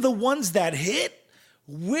even the ones that hit,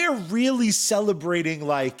 we're really celebrating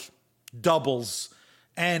like doubles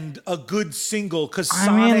and a good single, because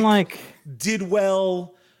Sonic did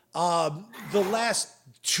well. The last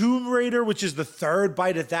Tomb Raider, which is the third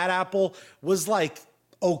bite at that apple, was like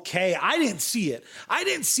okay. I didn't see it. I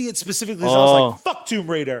didn't see it specifically. So I was like, fuck Tomb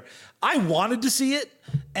Raider. I wanted to see it,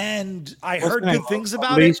 and I heard good things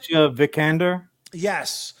about Alicia Vikander?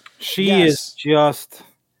 Yes. She is just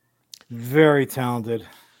very talented.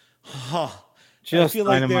 Huh. I feel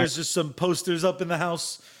like there's just some posters up in the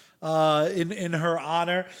house in her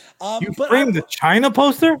honor. You framed the China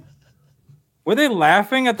poster? Were they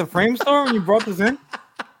laughing at the frame store when you brought this in?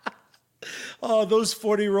 Oh, those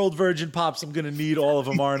 40-year-old virgin pops, I'm going to need all of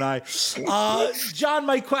them, aren't I? John,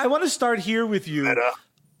 I want to start here with you.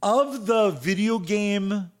 Of the video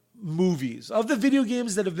game movies, of the video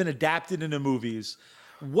games that have been adapted into movies,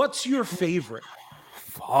 what's your favorite?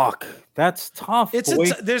 Fuck, that's tough.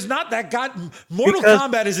 There's not that Mortal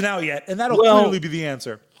Kombat isn't out yet, and that'll clearly be the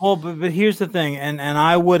answer. Well, but here's the thing, and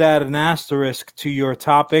I would add an asterisk to your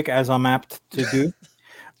topic, as I'm apt to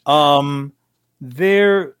do.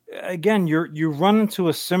 There again, you run into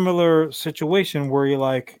a similar situation where you're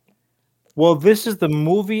like, well, this is the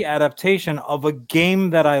movie adaptation of a game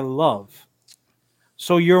that I love,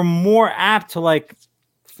 so you're more apt to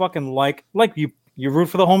fucking you root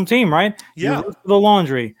for the home team, right? Yeah. You root for the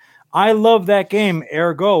laundry. I love that game,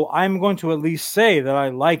 ergo, I'm going to at least say that I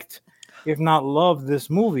liked, if not loved, this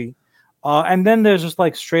movie. And then there's just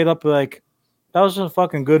straight up that was just a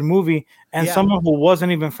fucking good movie. And someone who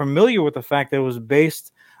wasn't even familiar with the fact that it was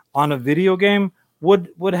based on a video game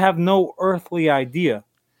would have no earthly idea.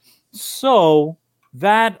 So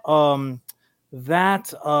that bluff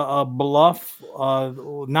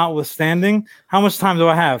notwithstanding, how much time do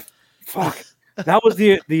I have? Fuck. That was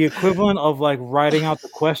the equivalent of writing out the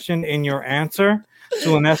question in your answer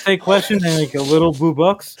to an essay question and a little blue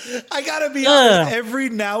bucks. I gotta be honest, every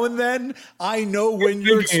now and then I know when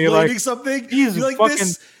you're explaining something, you're like,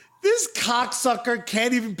 this cocksucker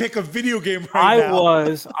can't even pick a video game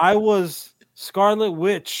now. I was Scarlet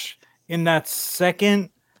Witch in that second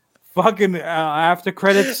fucking after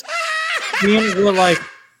credits scene where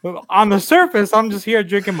on the surface I'm just here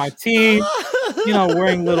drinking my tea,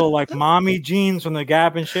 wearing little mommy jeans from the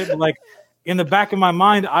Gap and shit, but in the back of my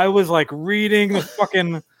mind I was reading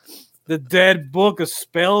the dead book of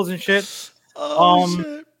spells and shit.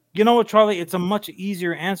 Shit. You know what, Charlie? It's a much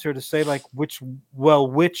easier answer to say which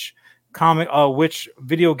comic, which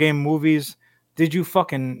video game movies did you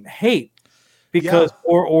fucking hate? Because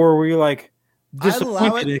or were you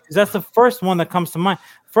disappointed? Because that's the first one that comes to mind.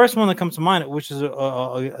 Which is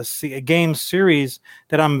a game series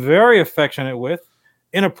that I'm very affectionate with,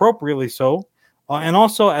 inappropriately so, and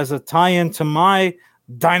also as a tie-in to my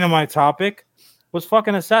dynamite topic, was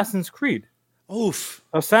fucking Assassin's Creed. Oof.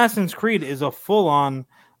 Assassin's Creed is a full-on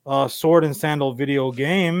sword and sandal video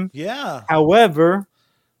game. Yeah. However,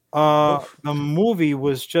 the movie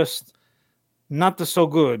was just not so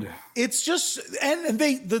good. It's just, and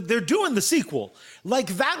they're doing the sequel.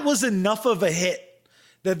 That was enough of a hit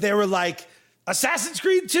that they were like, Assassin's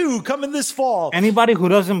Creed 2 coming this fall. Anybody who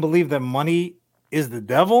doesn't believe that money is the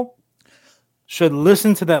devil should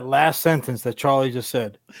listen to that last sentence that Charlie just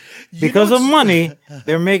said. Because of money,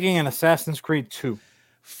 they're making an Assassin's Creed 2.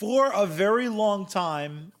 For a very long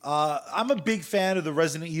time, I'm a big fan of the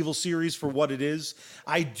Resident Evil series for what it is.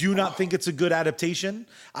 I do not think it's a good adaptation.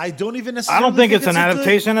 I don't even I don't necessarily think think it's it's an a good.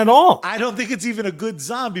 adaptation at all. I don't think it's even a good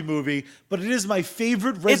zombie movie, but it is my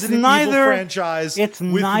favorite It's Resident Evil neither. franchise It's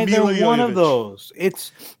with neither Mila one of Jovovich. those.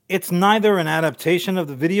 It's neither an adaptation of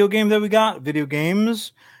the video game that we got, video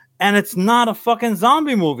games, and it's not a fucking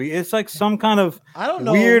zombie movie. It's like some kind of I don't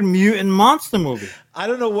weird know. mutant monster movie. I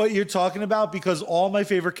don't know what you're talking about because all my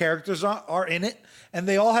favorite characters are in it and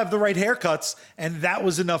they all have the right haircuts, and that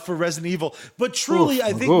was enough for Resident Evil. But truly, Oof,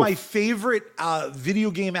 I think my oof. favorite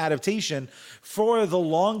video game adaptation for the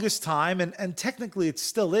longest time, and technically it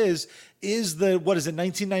still is the, what is it,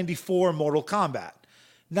 1994 Mortal Kombat.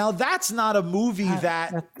 Now, that's not a movie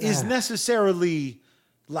that is necessarily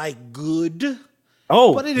like good, but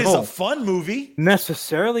Oh it is a no, fun movie.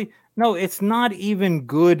 necessarily. No, it's not even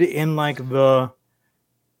good in like the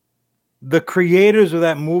creators of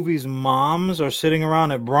that movie's moms are sitting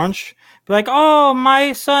around at brunch, be like, "Oh,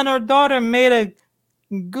 my son or daughter made a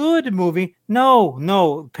good movie." No,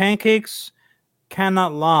 no, pancakes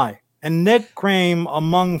cannot lie, and neck cream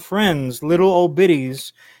among friends, little old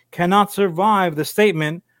biddies, cannot survive the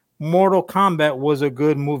statement Mortal Kombat was a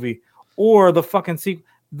good movie or the fucking sequel.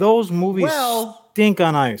 Those movies Well, stink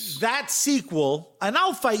on ice. that sequel, and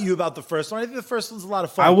I'll fight you about the first one. I think the first one's a lot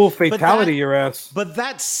of I fun. will But that fatality your ass. but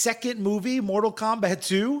that second movie, Mortal Kombat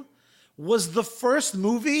 2, was the first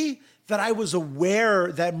movie that I was aware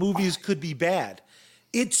that movies could be bad.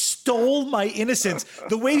 It stole my innocence.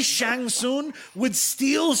 The way Shang Tsung would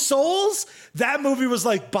steal souls, that movie was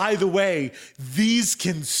like, by the way, these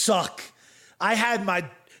can suck. I had my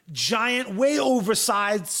giant, way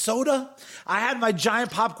oversized soda. I had my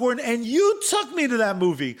giant popcorn, and you took me to that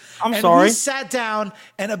movie. I'm and sorry. we sat down,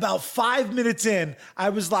 and about 5 minutes in, I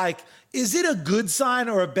was like, is it a good sign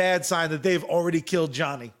or a bad sign that they've already killed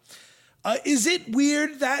Johnny? Is it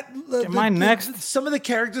weird that Am I next? some of the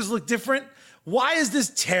characters look different? Why is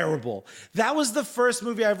this terrible? That was the first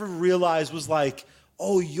movie I ever realized was like,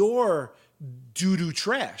 oh, you're doo-doo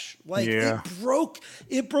trash. Like Yeah.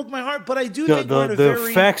 it broke my heart. But I do The think we're in a the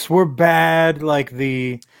very effects were bad. Like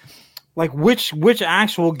which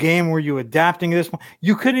actual game were you adapting this one?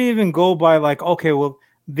 You couldn't even go by like, okay, well,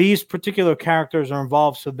 these particular characters are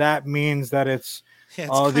involved, so that means that it's yeah,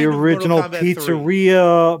 it's the kind of Mortal original Kombat 3.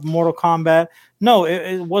 pizzeria Mortal Kombat. No,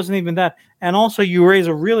 it wasn't even that. And also, you raise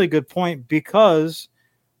a really good point because,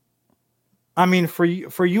 I mean, for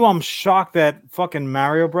you, I'm shocked that fucking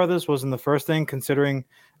Mario Brothers wasn't the first thing, considering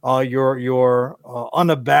your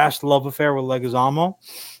unabashed love affair with Leguizamo.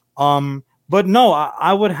 But no,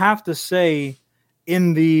 I would have to say,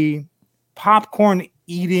 in the popcorn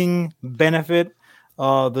eating benefit,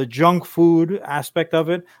 the junk food aspect of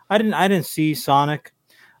it, I didn't see Sonic.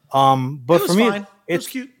 It But for was me, fine. It was it's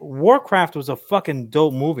cute. Warcraft was a fucking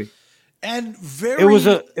dope movie. And It was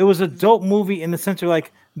very a dope movie in the sense of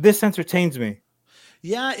like, this entertains me.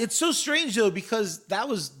 Yeah, it's so strange though because that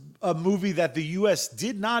was a movie that the US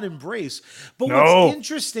did not embrace. But what's No.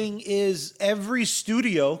 interesting is every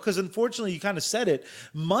studio, because unfortunately you kind of said it,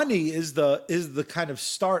 money is the kind of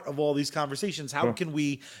start of all these conversations. How can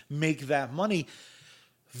we make that money?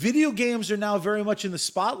 Video games are now very much in the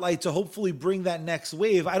spotlight to hopefully bring that next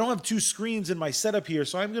wave. I don't have two screens in my setup here,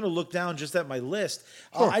 so I'm going to look down just at my list.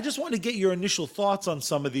 Sure. I just want to get your initial thoughts on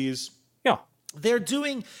some of these. Yeah. They're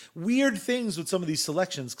doing weird things with some of these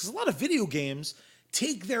selections because a lot of video games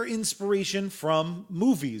take their inspiration from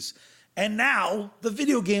movies. And now the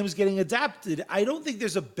video game is getting adapted. I don't think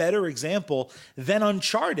there's a better example than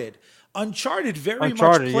Uncharted. Uncharted very much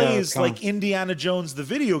Uncharted, plays yeah, like Indiana Jones, the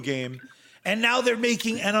video game. And now they're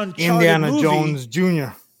making an Uncharted Indiana movie. Jones Jr.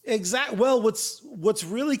 Exactly. Well, what's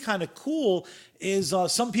really kind of cool is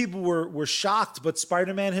some people were shocked, but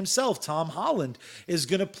Spider-Man himself, Tom Holland, is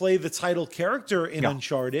going to play the title character in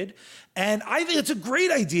Uncharted, and I think it's a great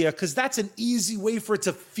idea because that's an easy way for it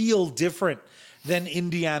to feel different than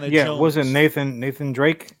Indiana Jones. Was it Nathan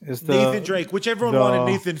Drake? Is the Nathan Drake, which everyone wanted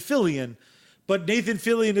Nathan Fillion, but Nathan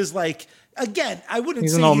Fillion is like, again, I wouldn't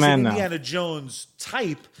He's say an old he's an man now. Indiana Jones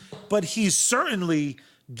type, but he certainly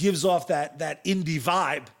gives off that indie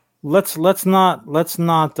vibe. let's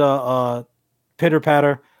not pitter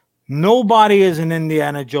patter. Nobody is an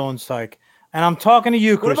Indiana Jones type, and I'm talking to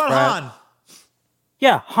you, What Chris about Pratt. Han?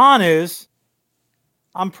 Yeah, Han is.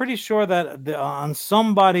 I'm pretty sure that on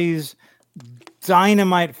somebody's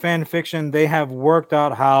dynamite fan fiction, they have worked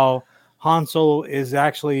out how Han Solo is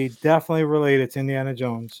actually definitely related to Indiana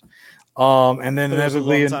Jones, and then But it was a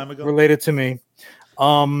inevitably long time ago. related to me.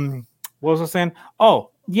 What was I saying? Oh,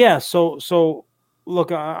 yeah. So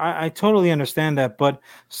look, I totally understand that, but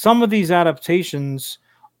some of these adaptations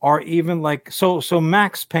are even like so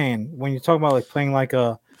Max Payne, when you talk about like playing like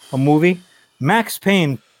a movie, Max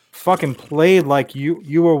Payne fucking played like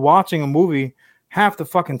you were watching a movie half the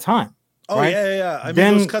fucking time, Oh right? yeah, yeah, yeah. I mean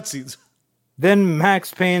those Then cutscenes. then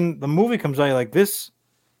Max Payne the movie comes out, you're like this.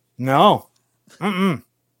 No. Mm-mm.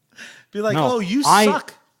 Be like, No. oh, you I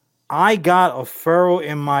suck. I got a furrow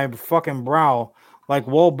in my fucking brow like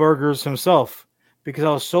Wahlburgers himself because I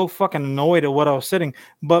was so fucking annoyed at what I was sitting.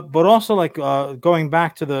 But also like going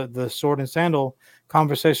back to the sword and sandal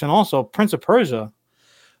conversation, also Prince of Persia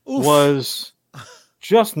Oof. was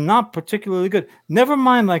just not particularly good. Never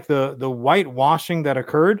mind like the whitewashing that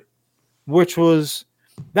occurred, which was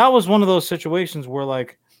that was one of those situations where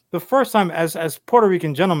like the first time as Puerto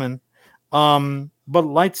Rican gentlemen, but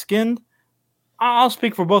light skinned, I'll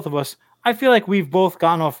speak for both of us. I feel like we've both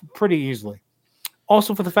gotten off pretty easily.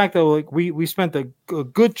 Also, for the fact that like we spent a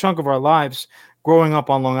good chunk of our lives growing up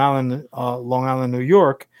on Long Island, New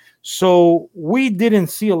York, so we didn't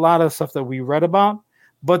see a lot of stuff that we read about.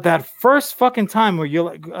 But that first fucking time where you're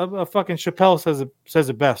like, fucking Chappelle says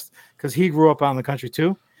it best because he grew up out in the country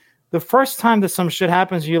too. The first time that some shit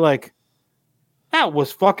happens, you're like, that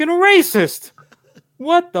was fucking racist.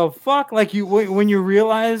 What the fuck? Like when you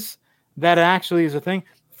realize that it actually is a thing.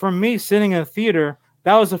 For me, sitting in a theater,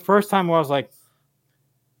 that was the first time where I was like,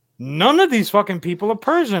 none of these fucking people are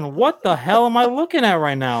Persian. What the hell am I looking at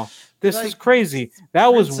right now? Be This is like, crazy.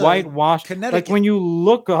 That was Prince of whitewashed. Like Connecticut. when you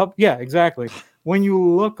look up, yeah, exactly. When you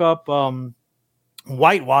look up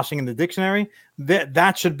whitewashing in the dictionary,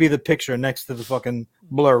 that should be the picture next to the fucking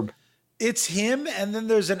blurb. It's him, and then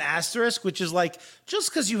there's an asterisk, which is like,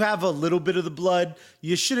 just because you have a little bit of the blood,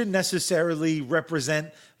 you shouldn't necessarily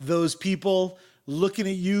represent those people. Looking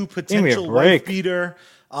at you, Give me a potential wife break. beater.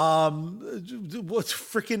 What's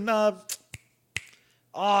freaking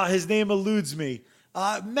his name eludes me.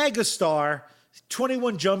 Megastar.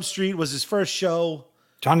 21 Jump Street was his first show.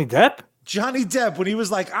 Johnny Depp? Johnny Depp, when he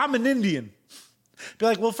was like, I'm an Indian. Be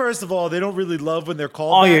like, well, first of all, they don't really love when they're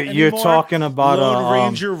called Oh, that you're anymore. talking about Lone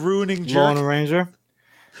Ranger ruining jerk. Lone Ranger.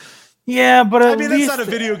 Yeah, but I mean, that's not a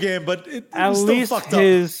video game, but it was still fucked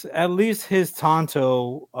up. at least his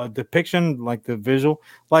Tonto depiction, like the visual,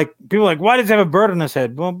 like people are like, why does he have a bird on his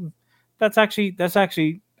head? Well, that's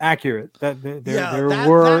actually accurate. That Yeah, there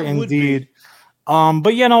were that would indeed. be.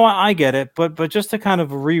 But you know, I get it. But just to kind of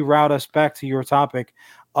reroute us back to your topic,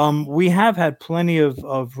 we have had plenty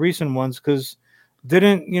of recent ones because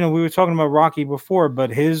didn't we were talking about Rocky before, but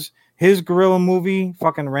his gorilla movie,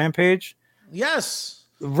 fucking Rampage. Yes.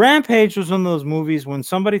 Rampage was one of those movies when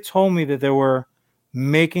somebody told me that they were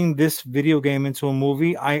making this video game into a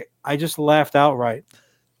movie, I just laughed outright.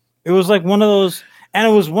 It was like one of those, and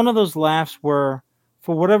it was one of those laughs where,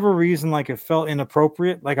 for whatever reason, like it felt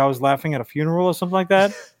inappropriate, like I was laughing at a funeral or something like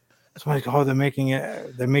that. Somebody's like, oh, they're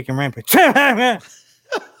making Rampage.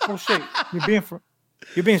 Oh shit,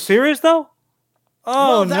 you're being serious though? Oh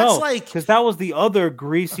Well, that's no, like, because that was the other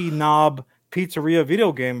greasy knob pizzeria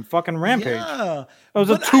video game, fucking Rampage. yeah. It was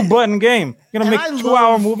a But 2-button game. You're gonna and make I a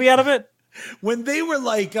 2-hour love movie out of it? when they were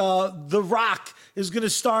like, The Rock is going to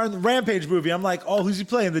star in the Rampage movie. I'm like, oh, who's he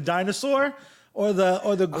playing? The dinosaur or the I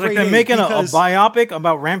was like, great they're ape? making a Because biopic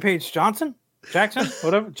about Rampage Jackson,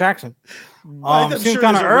 whatever Jackson. I'm Seems sure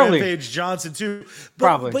kind there's of a early. Rampage Johnson too.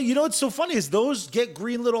 Probably. But you know what's so funny is those get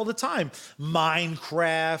greenlit all the time.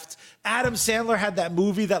 Minecraft. Adam Sandler had that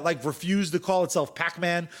movie that like refused to call itself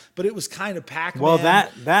Pac-Man, but it was kind of Pac-Man. Well,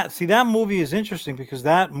 that movie is interesting because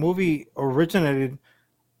that movie originated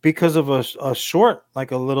because of a short, like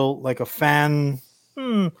a little, like a fan,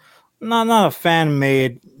 not a fan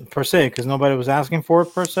made per se, because nobody was asking for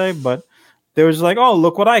it per se, but there was like, oh,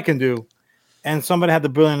 look what I can do. And somebody had the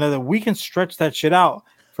brilliant idea that we can stretch that shit out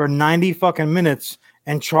for 90 fucking minutes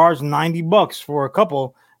and charge $90 for a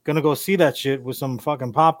couple gonna go see that shit with some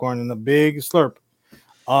fucking popcorn and a big slurp.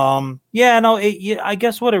 Yeah, no, I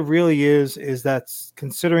guess what it really is that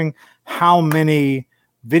considering how many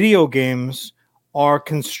video games are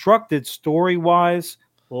constructed story wise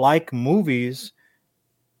like movies,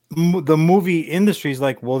 the movie industry is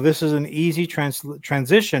like, well, this is an easy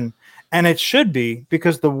transition, and it should be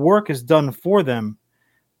because the work is done for them.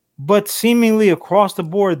 But seemingly across the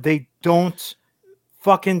board, they don't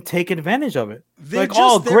fucking take advantage of it. Like,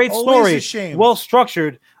 oh, they're great always story, ashamed. well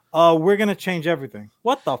structured. We're gonna change everything.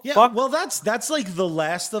 What the Yeah, fuck? well, that's like the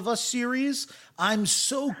Last of Us series. I'm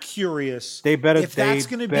so curious They better if that's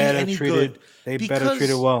going to be better any treat good. it. They better treat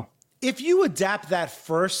it well. If you adapt that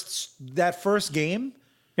first game,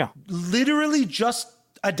 Yeah. literally just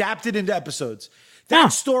adapt it into episodes. That Yeah,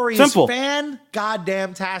 story is simple.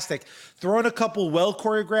 fan-goddamn-tastic. Throw in a couple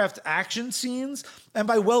well-choreographed action scenes. And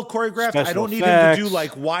by well-choreographed, I Special don't need him to do effects.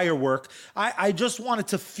 like wire work. I just want it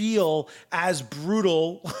to feel as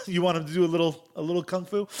brutal. You want him to do a little kung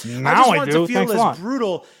fu? I Now just I want it to do. feel Thanks a as lot.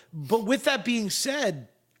 brutal. But with that being said,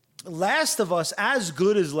 Last of Us, as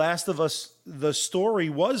good as Last of Us, the story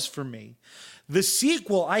was for me. The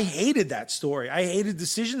sequel, I hated that story. I hated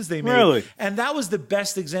decisions they made. Really? And that was the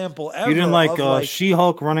best example You didn't ever like of like,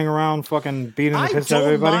 She-Hulk running around fucking beating the I piss out of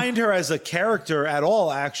don't everybody? mind her as a character at all,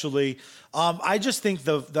 actually. I just think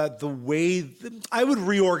that the way I would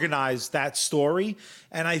reorganize that story,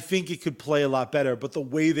 and I think it could play a lot better. But the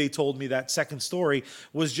way they told me that second story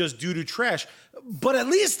was just due to trash. But at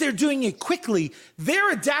least they're doing it quickly.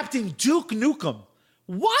 They're adapting Duke Nukem.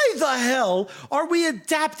 Why the hell are we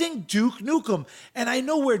adapting Duke Nukem? And I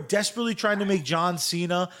know we're desperately trying to make John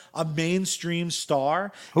Cena a mainstream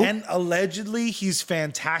star. Who? And allegedly he's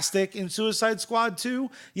fantastic in Suicide Squad 2.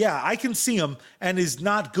 Yeah, I can see him and is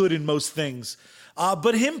not good in most things.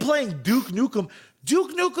 But him playing Duke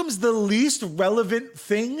Nukem's the least relevant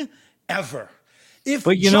thing ever. If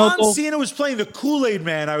But John though, Cena was playing the Kool-Aid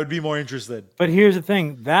Man, I would be more interested. but here's the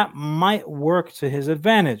thing, that might work to his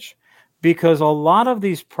advantage because a lot of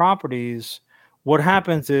these properties, what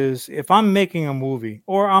happens is if I'm making a movie,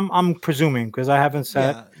 or I'm presuming because I haven't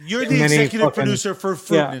sat Yeah, you're in the many executive producer for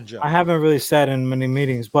Fruit Ninja. I haven't really sat in many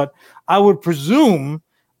meetings, but I would presume,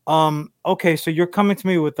 okay, so you're coming to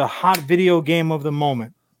me with the hot video game of the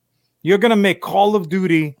moment. You're gonna make Call of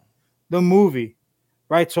Duty the movie,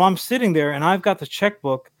 right? So I'm sitting there and I've got the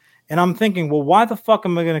checkbook and I'm thinking, well, why the fuck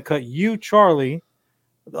am I gonna cut you, Charlie,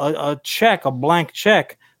 a blank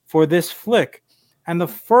check for this flick? And the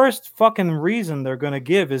first fucking reason they're going to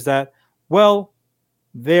give is that, well,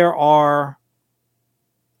 there are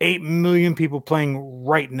 8 million people playing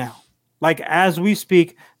right now. Like as we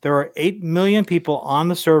speak, there are 8 million people on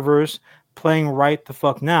the servers playing right the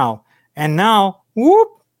fuck now. And now,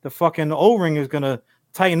 whoop, the fucking O-ring is going to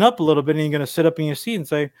tighten up a little bit and you're going to sit up in your seat and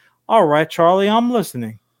say, all right, Charlie, I'm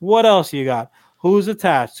listening. What else you got? Who's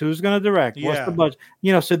attached? Who's going to direct? What's the budget?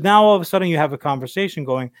 So now all of a sudden you have a conversation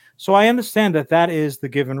going. So I understand that is the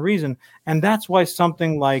given reason. And that's why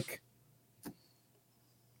something like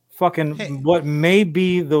fucking what may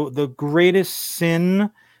be the greatest sin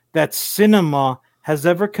that cinema has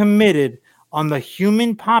ever committed on the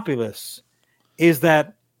human populace is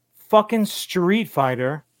that fucking Street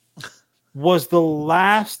Fighter was the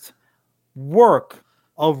last work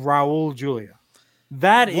of Raul Julia.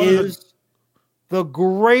 That is the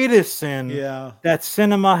greatest sin that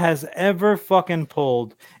cinema has ever fucking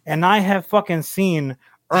pulled. And I have fucking seen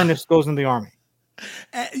Ernest Goes in the Army.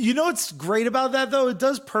 You know what's great about that, though? It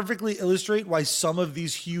does perfectly illustrate why some of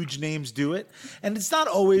these huge names do it. And it's not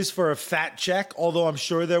always for a fat check, although I'm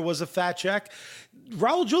sure there was a fat check.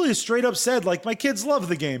 Raul Julia straight up said, like, my kids love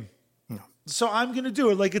the game. So I'm going to do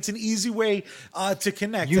it. Like, it's an easy way to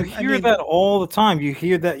connect. You hear that all the time. You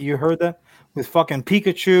heard that with fucking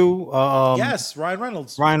Pikachu. Yes, Ryan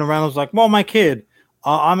Reynolds. Ryan Reynolds, like, well, my kid.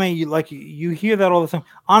 I mean, you hear that all the time.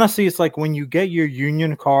 Honestly, it's like when you get your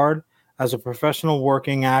union card as a professional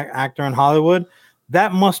working actor in Hollywood,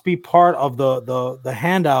 that must be part of the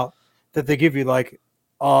handout that they give you. Like,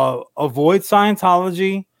 avoid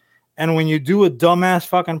Scientology, and when you do a dumbass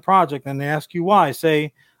fucking project and they ask you why,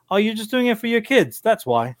 say, oh, you're just doing it for your kids. That's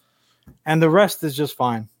why. And the rest is just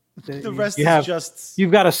fine. The rest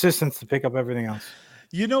you've got assistants to pick up everything else.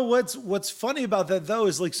 You know what's funny about that though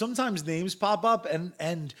is like sometimes names pop up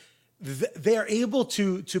and they're able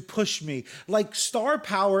to push me. Like star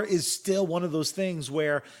power is still one of those things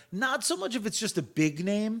where not so much if it's just a big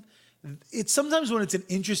name. It's sometimes when it's an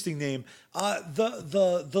interesting name.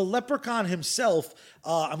 The leprechaun himself,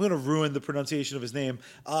 I'm going to ruin the pronunciation of his name,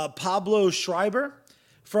 Pablo Schreiber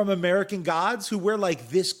from American Gods, who we're like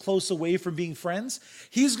this close away from being friends.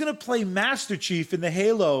 He's going to play Master Chief in the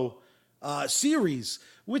Halo series,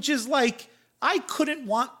 which is like, I couldn't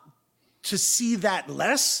want to see that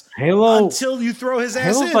less Halo until you throw his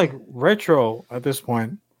ass Halo's in. like retro at this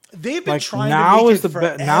point. They've been like trying now to make is it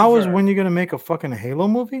forever. now is when you're going to make a fucking Halo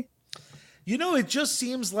movie? You know, it just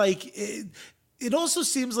seems like it also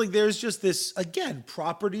seems like there's just this, again,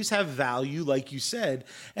 properties have value, like you said.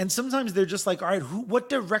 And sometimes they're just like, all right, what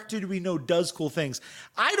director do we know does cool things?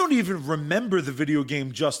 I don't even remember the video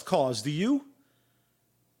game Just Cause. Do you?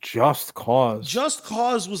 Just Cause. Just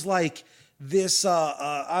Cause was like this,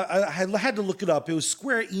 I had to look it up. It was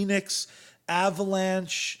Square Enix,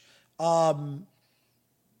 Avalanche.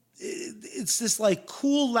 It's this like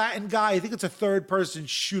cool Latin guy. I think it's a third person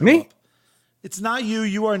shoot 'em up. It's not you.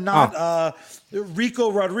 You are not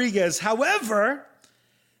Rico Rodriguez. However,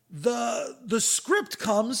 the script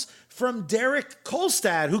comes from Derek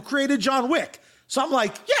Kolstad, who created John Wick. So I'm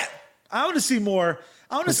like, yeah, I want to see more.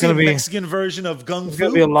 I want to see a Mexican version of Gung There's Fu.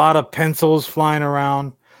 gonna be a lot of pencils flying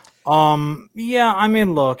around. Yeah, I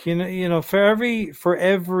mean, look, for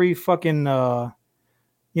every fucking I'm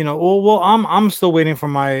still waiting for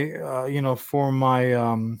my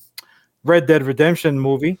Red Dead Redemption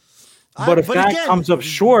movie. But if that comes up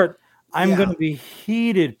short, I'm gonna be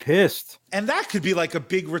heated pissed. And that could be like a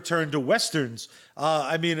big return to westerns.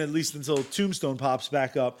 I mean, at least until Tombstone pops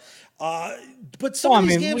back up. But some of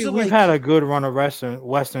these games we've had a good run of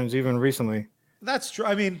westerns even recently. That's true.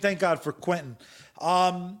 I mean, thank God for Quentin.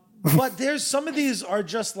 But there's some of these are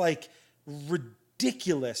just like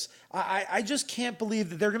ridiculous. I just can't believe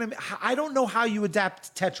that they're gonna. I don't know how you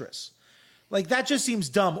adapt Tetris. Like that just seems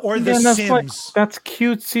dumb. Or The Sims. That's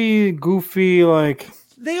cutesy, goofy. Like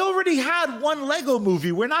they already had one Lego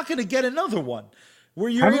movie. We're not going to get another one where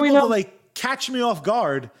you're able to like catch me off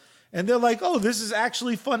guard. And they're like, oh, this is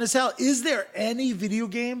actually fun as hell. Is there any video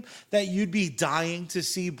game that you'd be dying to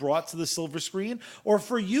see brought to the silver screen? Or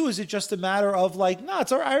for you, is it just a matter of like, no,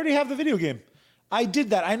 it's all right. I already have the video game. I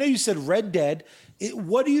did that. I know you said Red Dead.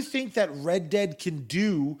 What do you think that Red Dead can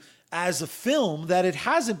do as a film that it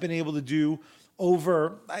hasn't been able to do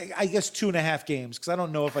over, I guess, 2.5 games? Because I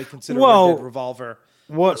don't know if I consider Red Dead Revolver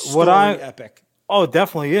epic. Oh, it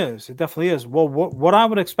definitely is. It definitely is. Well, what I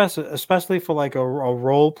would expect, especially for like a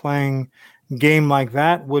role-playing game like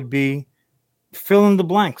that, would be fill in the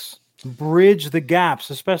blanks, bridge the gaps,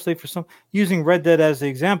 especially for some using Red Dead as the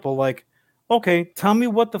example. Like, okay, tell me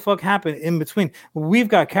what the fuck happened in between. We've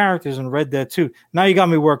got characters in Red Dead 2. Now you got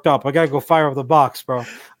me worked up. I gotta go fire up the box, bro.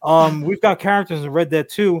 We've got characters in Red Dead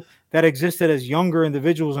 2 that existed as younger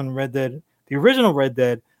individuals in Red Dead, the original Red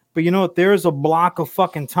Dead. But you know what? There is a block of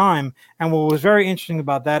fucking time. And what was very interesting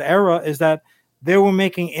about that era is that they were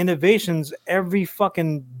making innovations every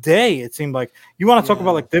fucking day. It seemed like you want to talk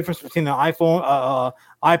about like the difference between an iPhone,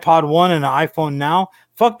 iPod 1 and an iPhone now.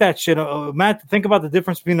 Fuck that shit. Matt, think about the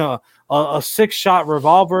difference between a 6-shot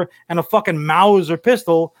revolver and a fucking Mauser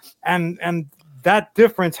pistol. And that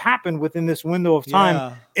difference happened within this window of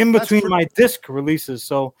time in between my disc releases.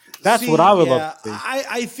 So that's what I would love to see.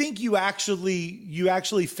 I think you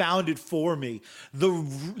actually found it for me. The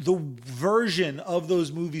version of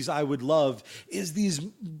those movies I would love is these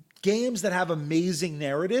games that have amazing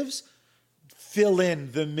narratives fill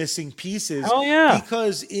in the missing pieces. Oh yeah.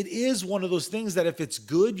 Because it is one of those things that if it's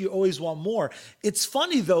good, you always want more. It's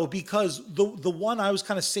funny though, because the one I was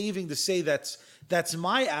kind of saving to say that's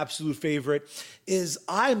my absolute favorite is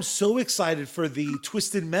I'm so excited for the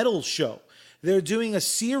Twisted Metal show. They're doing a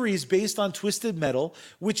series based on Twisted Metal,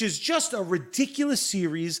 which is just a ridiculous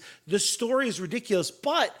series. The story is ridiculous,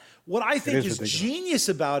 but what I think is genius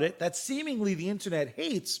about it, that seemingly the internet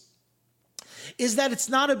hates, is that it's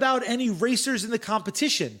not about any racers in the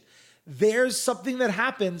competition. There's something that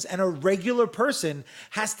happens and a regular person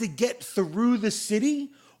has to get through the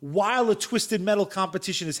city while a Twisted Metal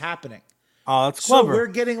competition is happening. Oh, that's clever. So we're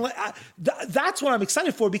getting that's what I'm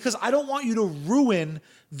excited for, because I don't want you to ruin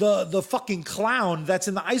the fucking clown that's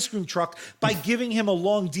in the ice cream truck by giving him a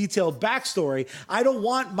long, detailed backstory. I don't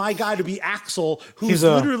want my guy to be Axel, who's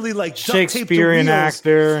literally like Shakespearean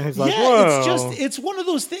actor, and he's like, whoa. It's one of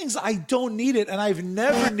those things. I don't need it, and I've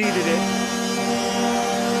never needed it.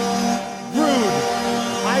 Rude.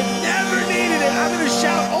 I've never needed it. I'm gonna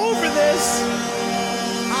shout over this.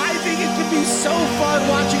 I think it could be so fun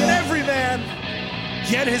watching an everyman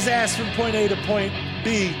get his ass from point A to point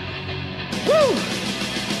B. Woo!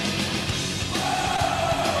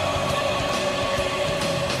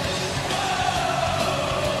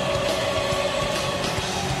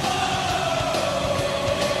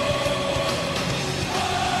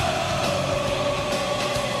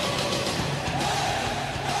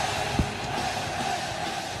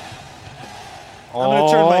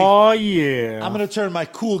 I'm gonna turn my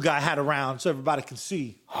cool guy hat around so everybody can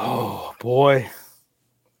see. Oh boy.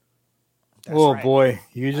 Boy,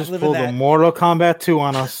 you just pulled a Mortal Kombat 2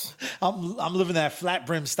 on us. I'm living that flat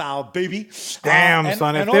brim style, baby. Damn,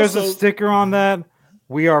 son. If there's a sticker on that,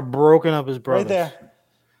 we are broken up as brothers. Right there.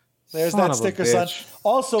 There's that sticker, son.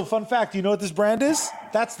 Also, fun fact, you know what this brand is?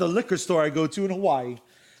 That's the liquor store I go to in Hawaii.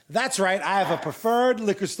 That's right. I have a preferred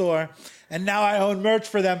liquor store, and now I own merch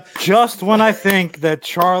for them. Just when I think that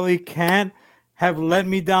Charlie can't have let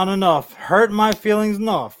me down enough, hurt my feelings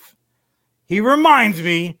enough, he reminds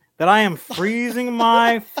me that I am freezing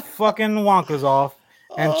my fucking Wonkas off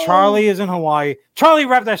and Charlie is in Hawaii. Charlie,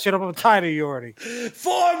 wrap that shit up. I'm tired of you already. For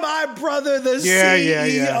my brother, the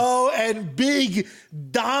CEO and big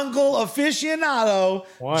dongle aficionado,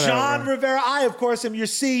 Whatever. John Rivera. I, of course, am your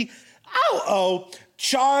COO,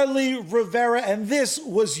 Charlie Rivera, and this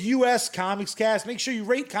was US Comics Cast. Make sure you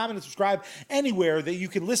rate, comment, and subscribe anywhere that you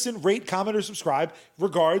can listen, rate, comment, or subscribe.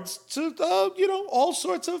 Regards to all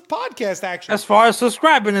sorts of podcast action. As far as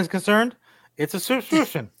subscribing is concerned, it's a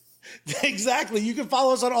subscription. Exactly. You can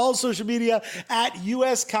follow us on all social media at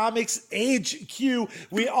US Comics HQ.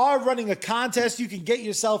 We are running a contest. You can get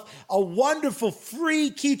yourself a wonderful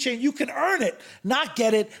free keychain. You can earn it, not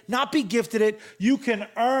get it, not be gifted it. You can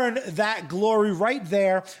earn that glory right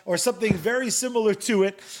there or something very similar to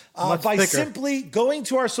it by simply going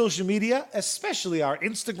to our social media, especially our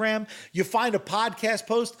Instagram. You find a podcast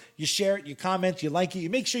post, you share it, you comment, you like it, you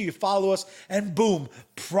make sure you follow us, and boom,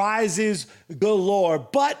 prizes galore.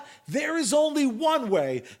 But there is only one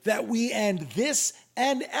way that we end this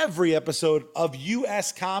and every episode of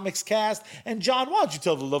US Comics Cast. And John, why don't you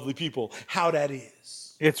tell the lovely people how that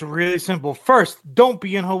is? It's really simple. First, don't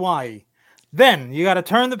be in Hawaii. Then you got to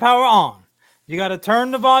turn the power on. You got to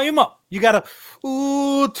turn the volume up. You got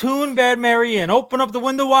to, tune Bad Mary in. Open up the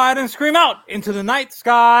window wide and scream out into the night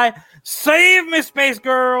sky. Save me, Space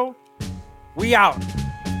Girl. We out.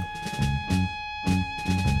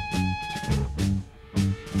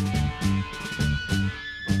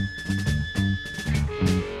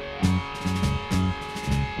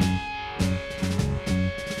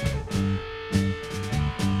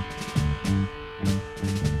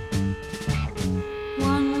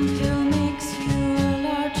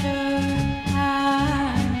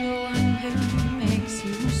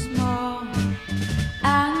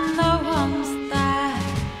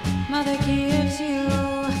 Gives you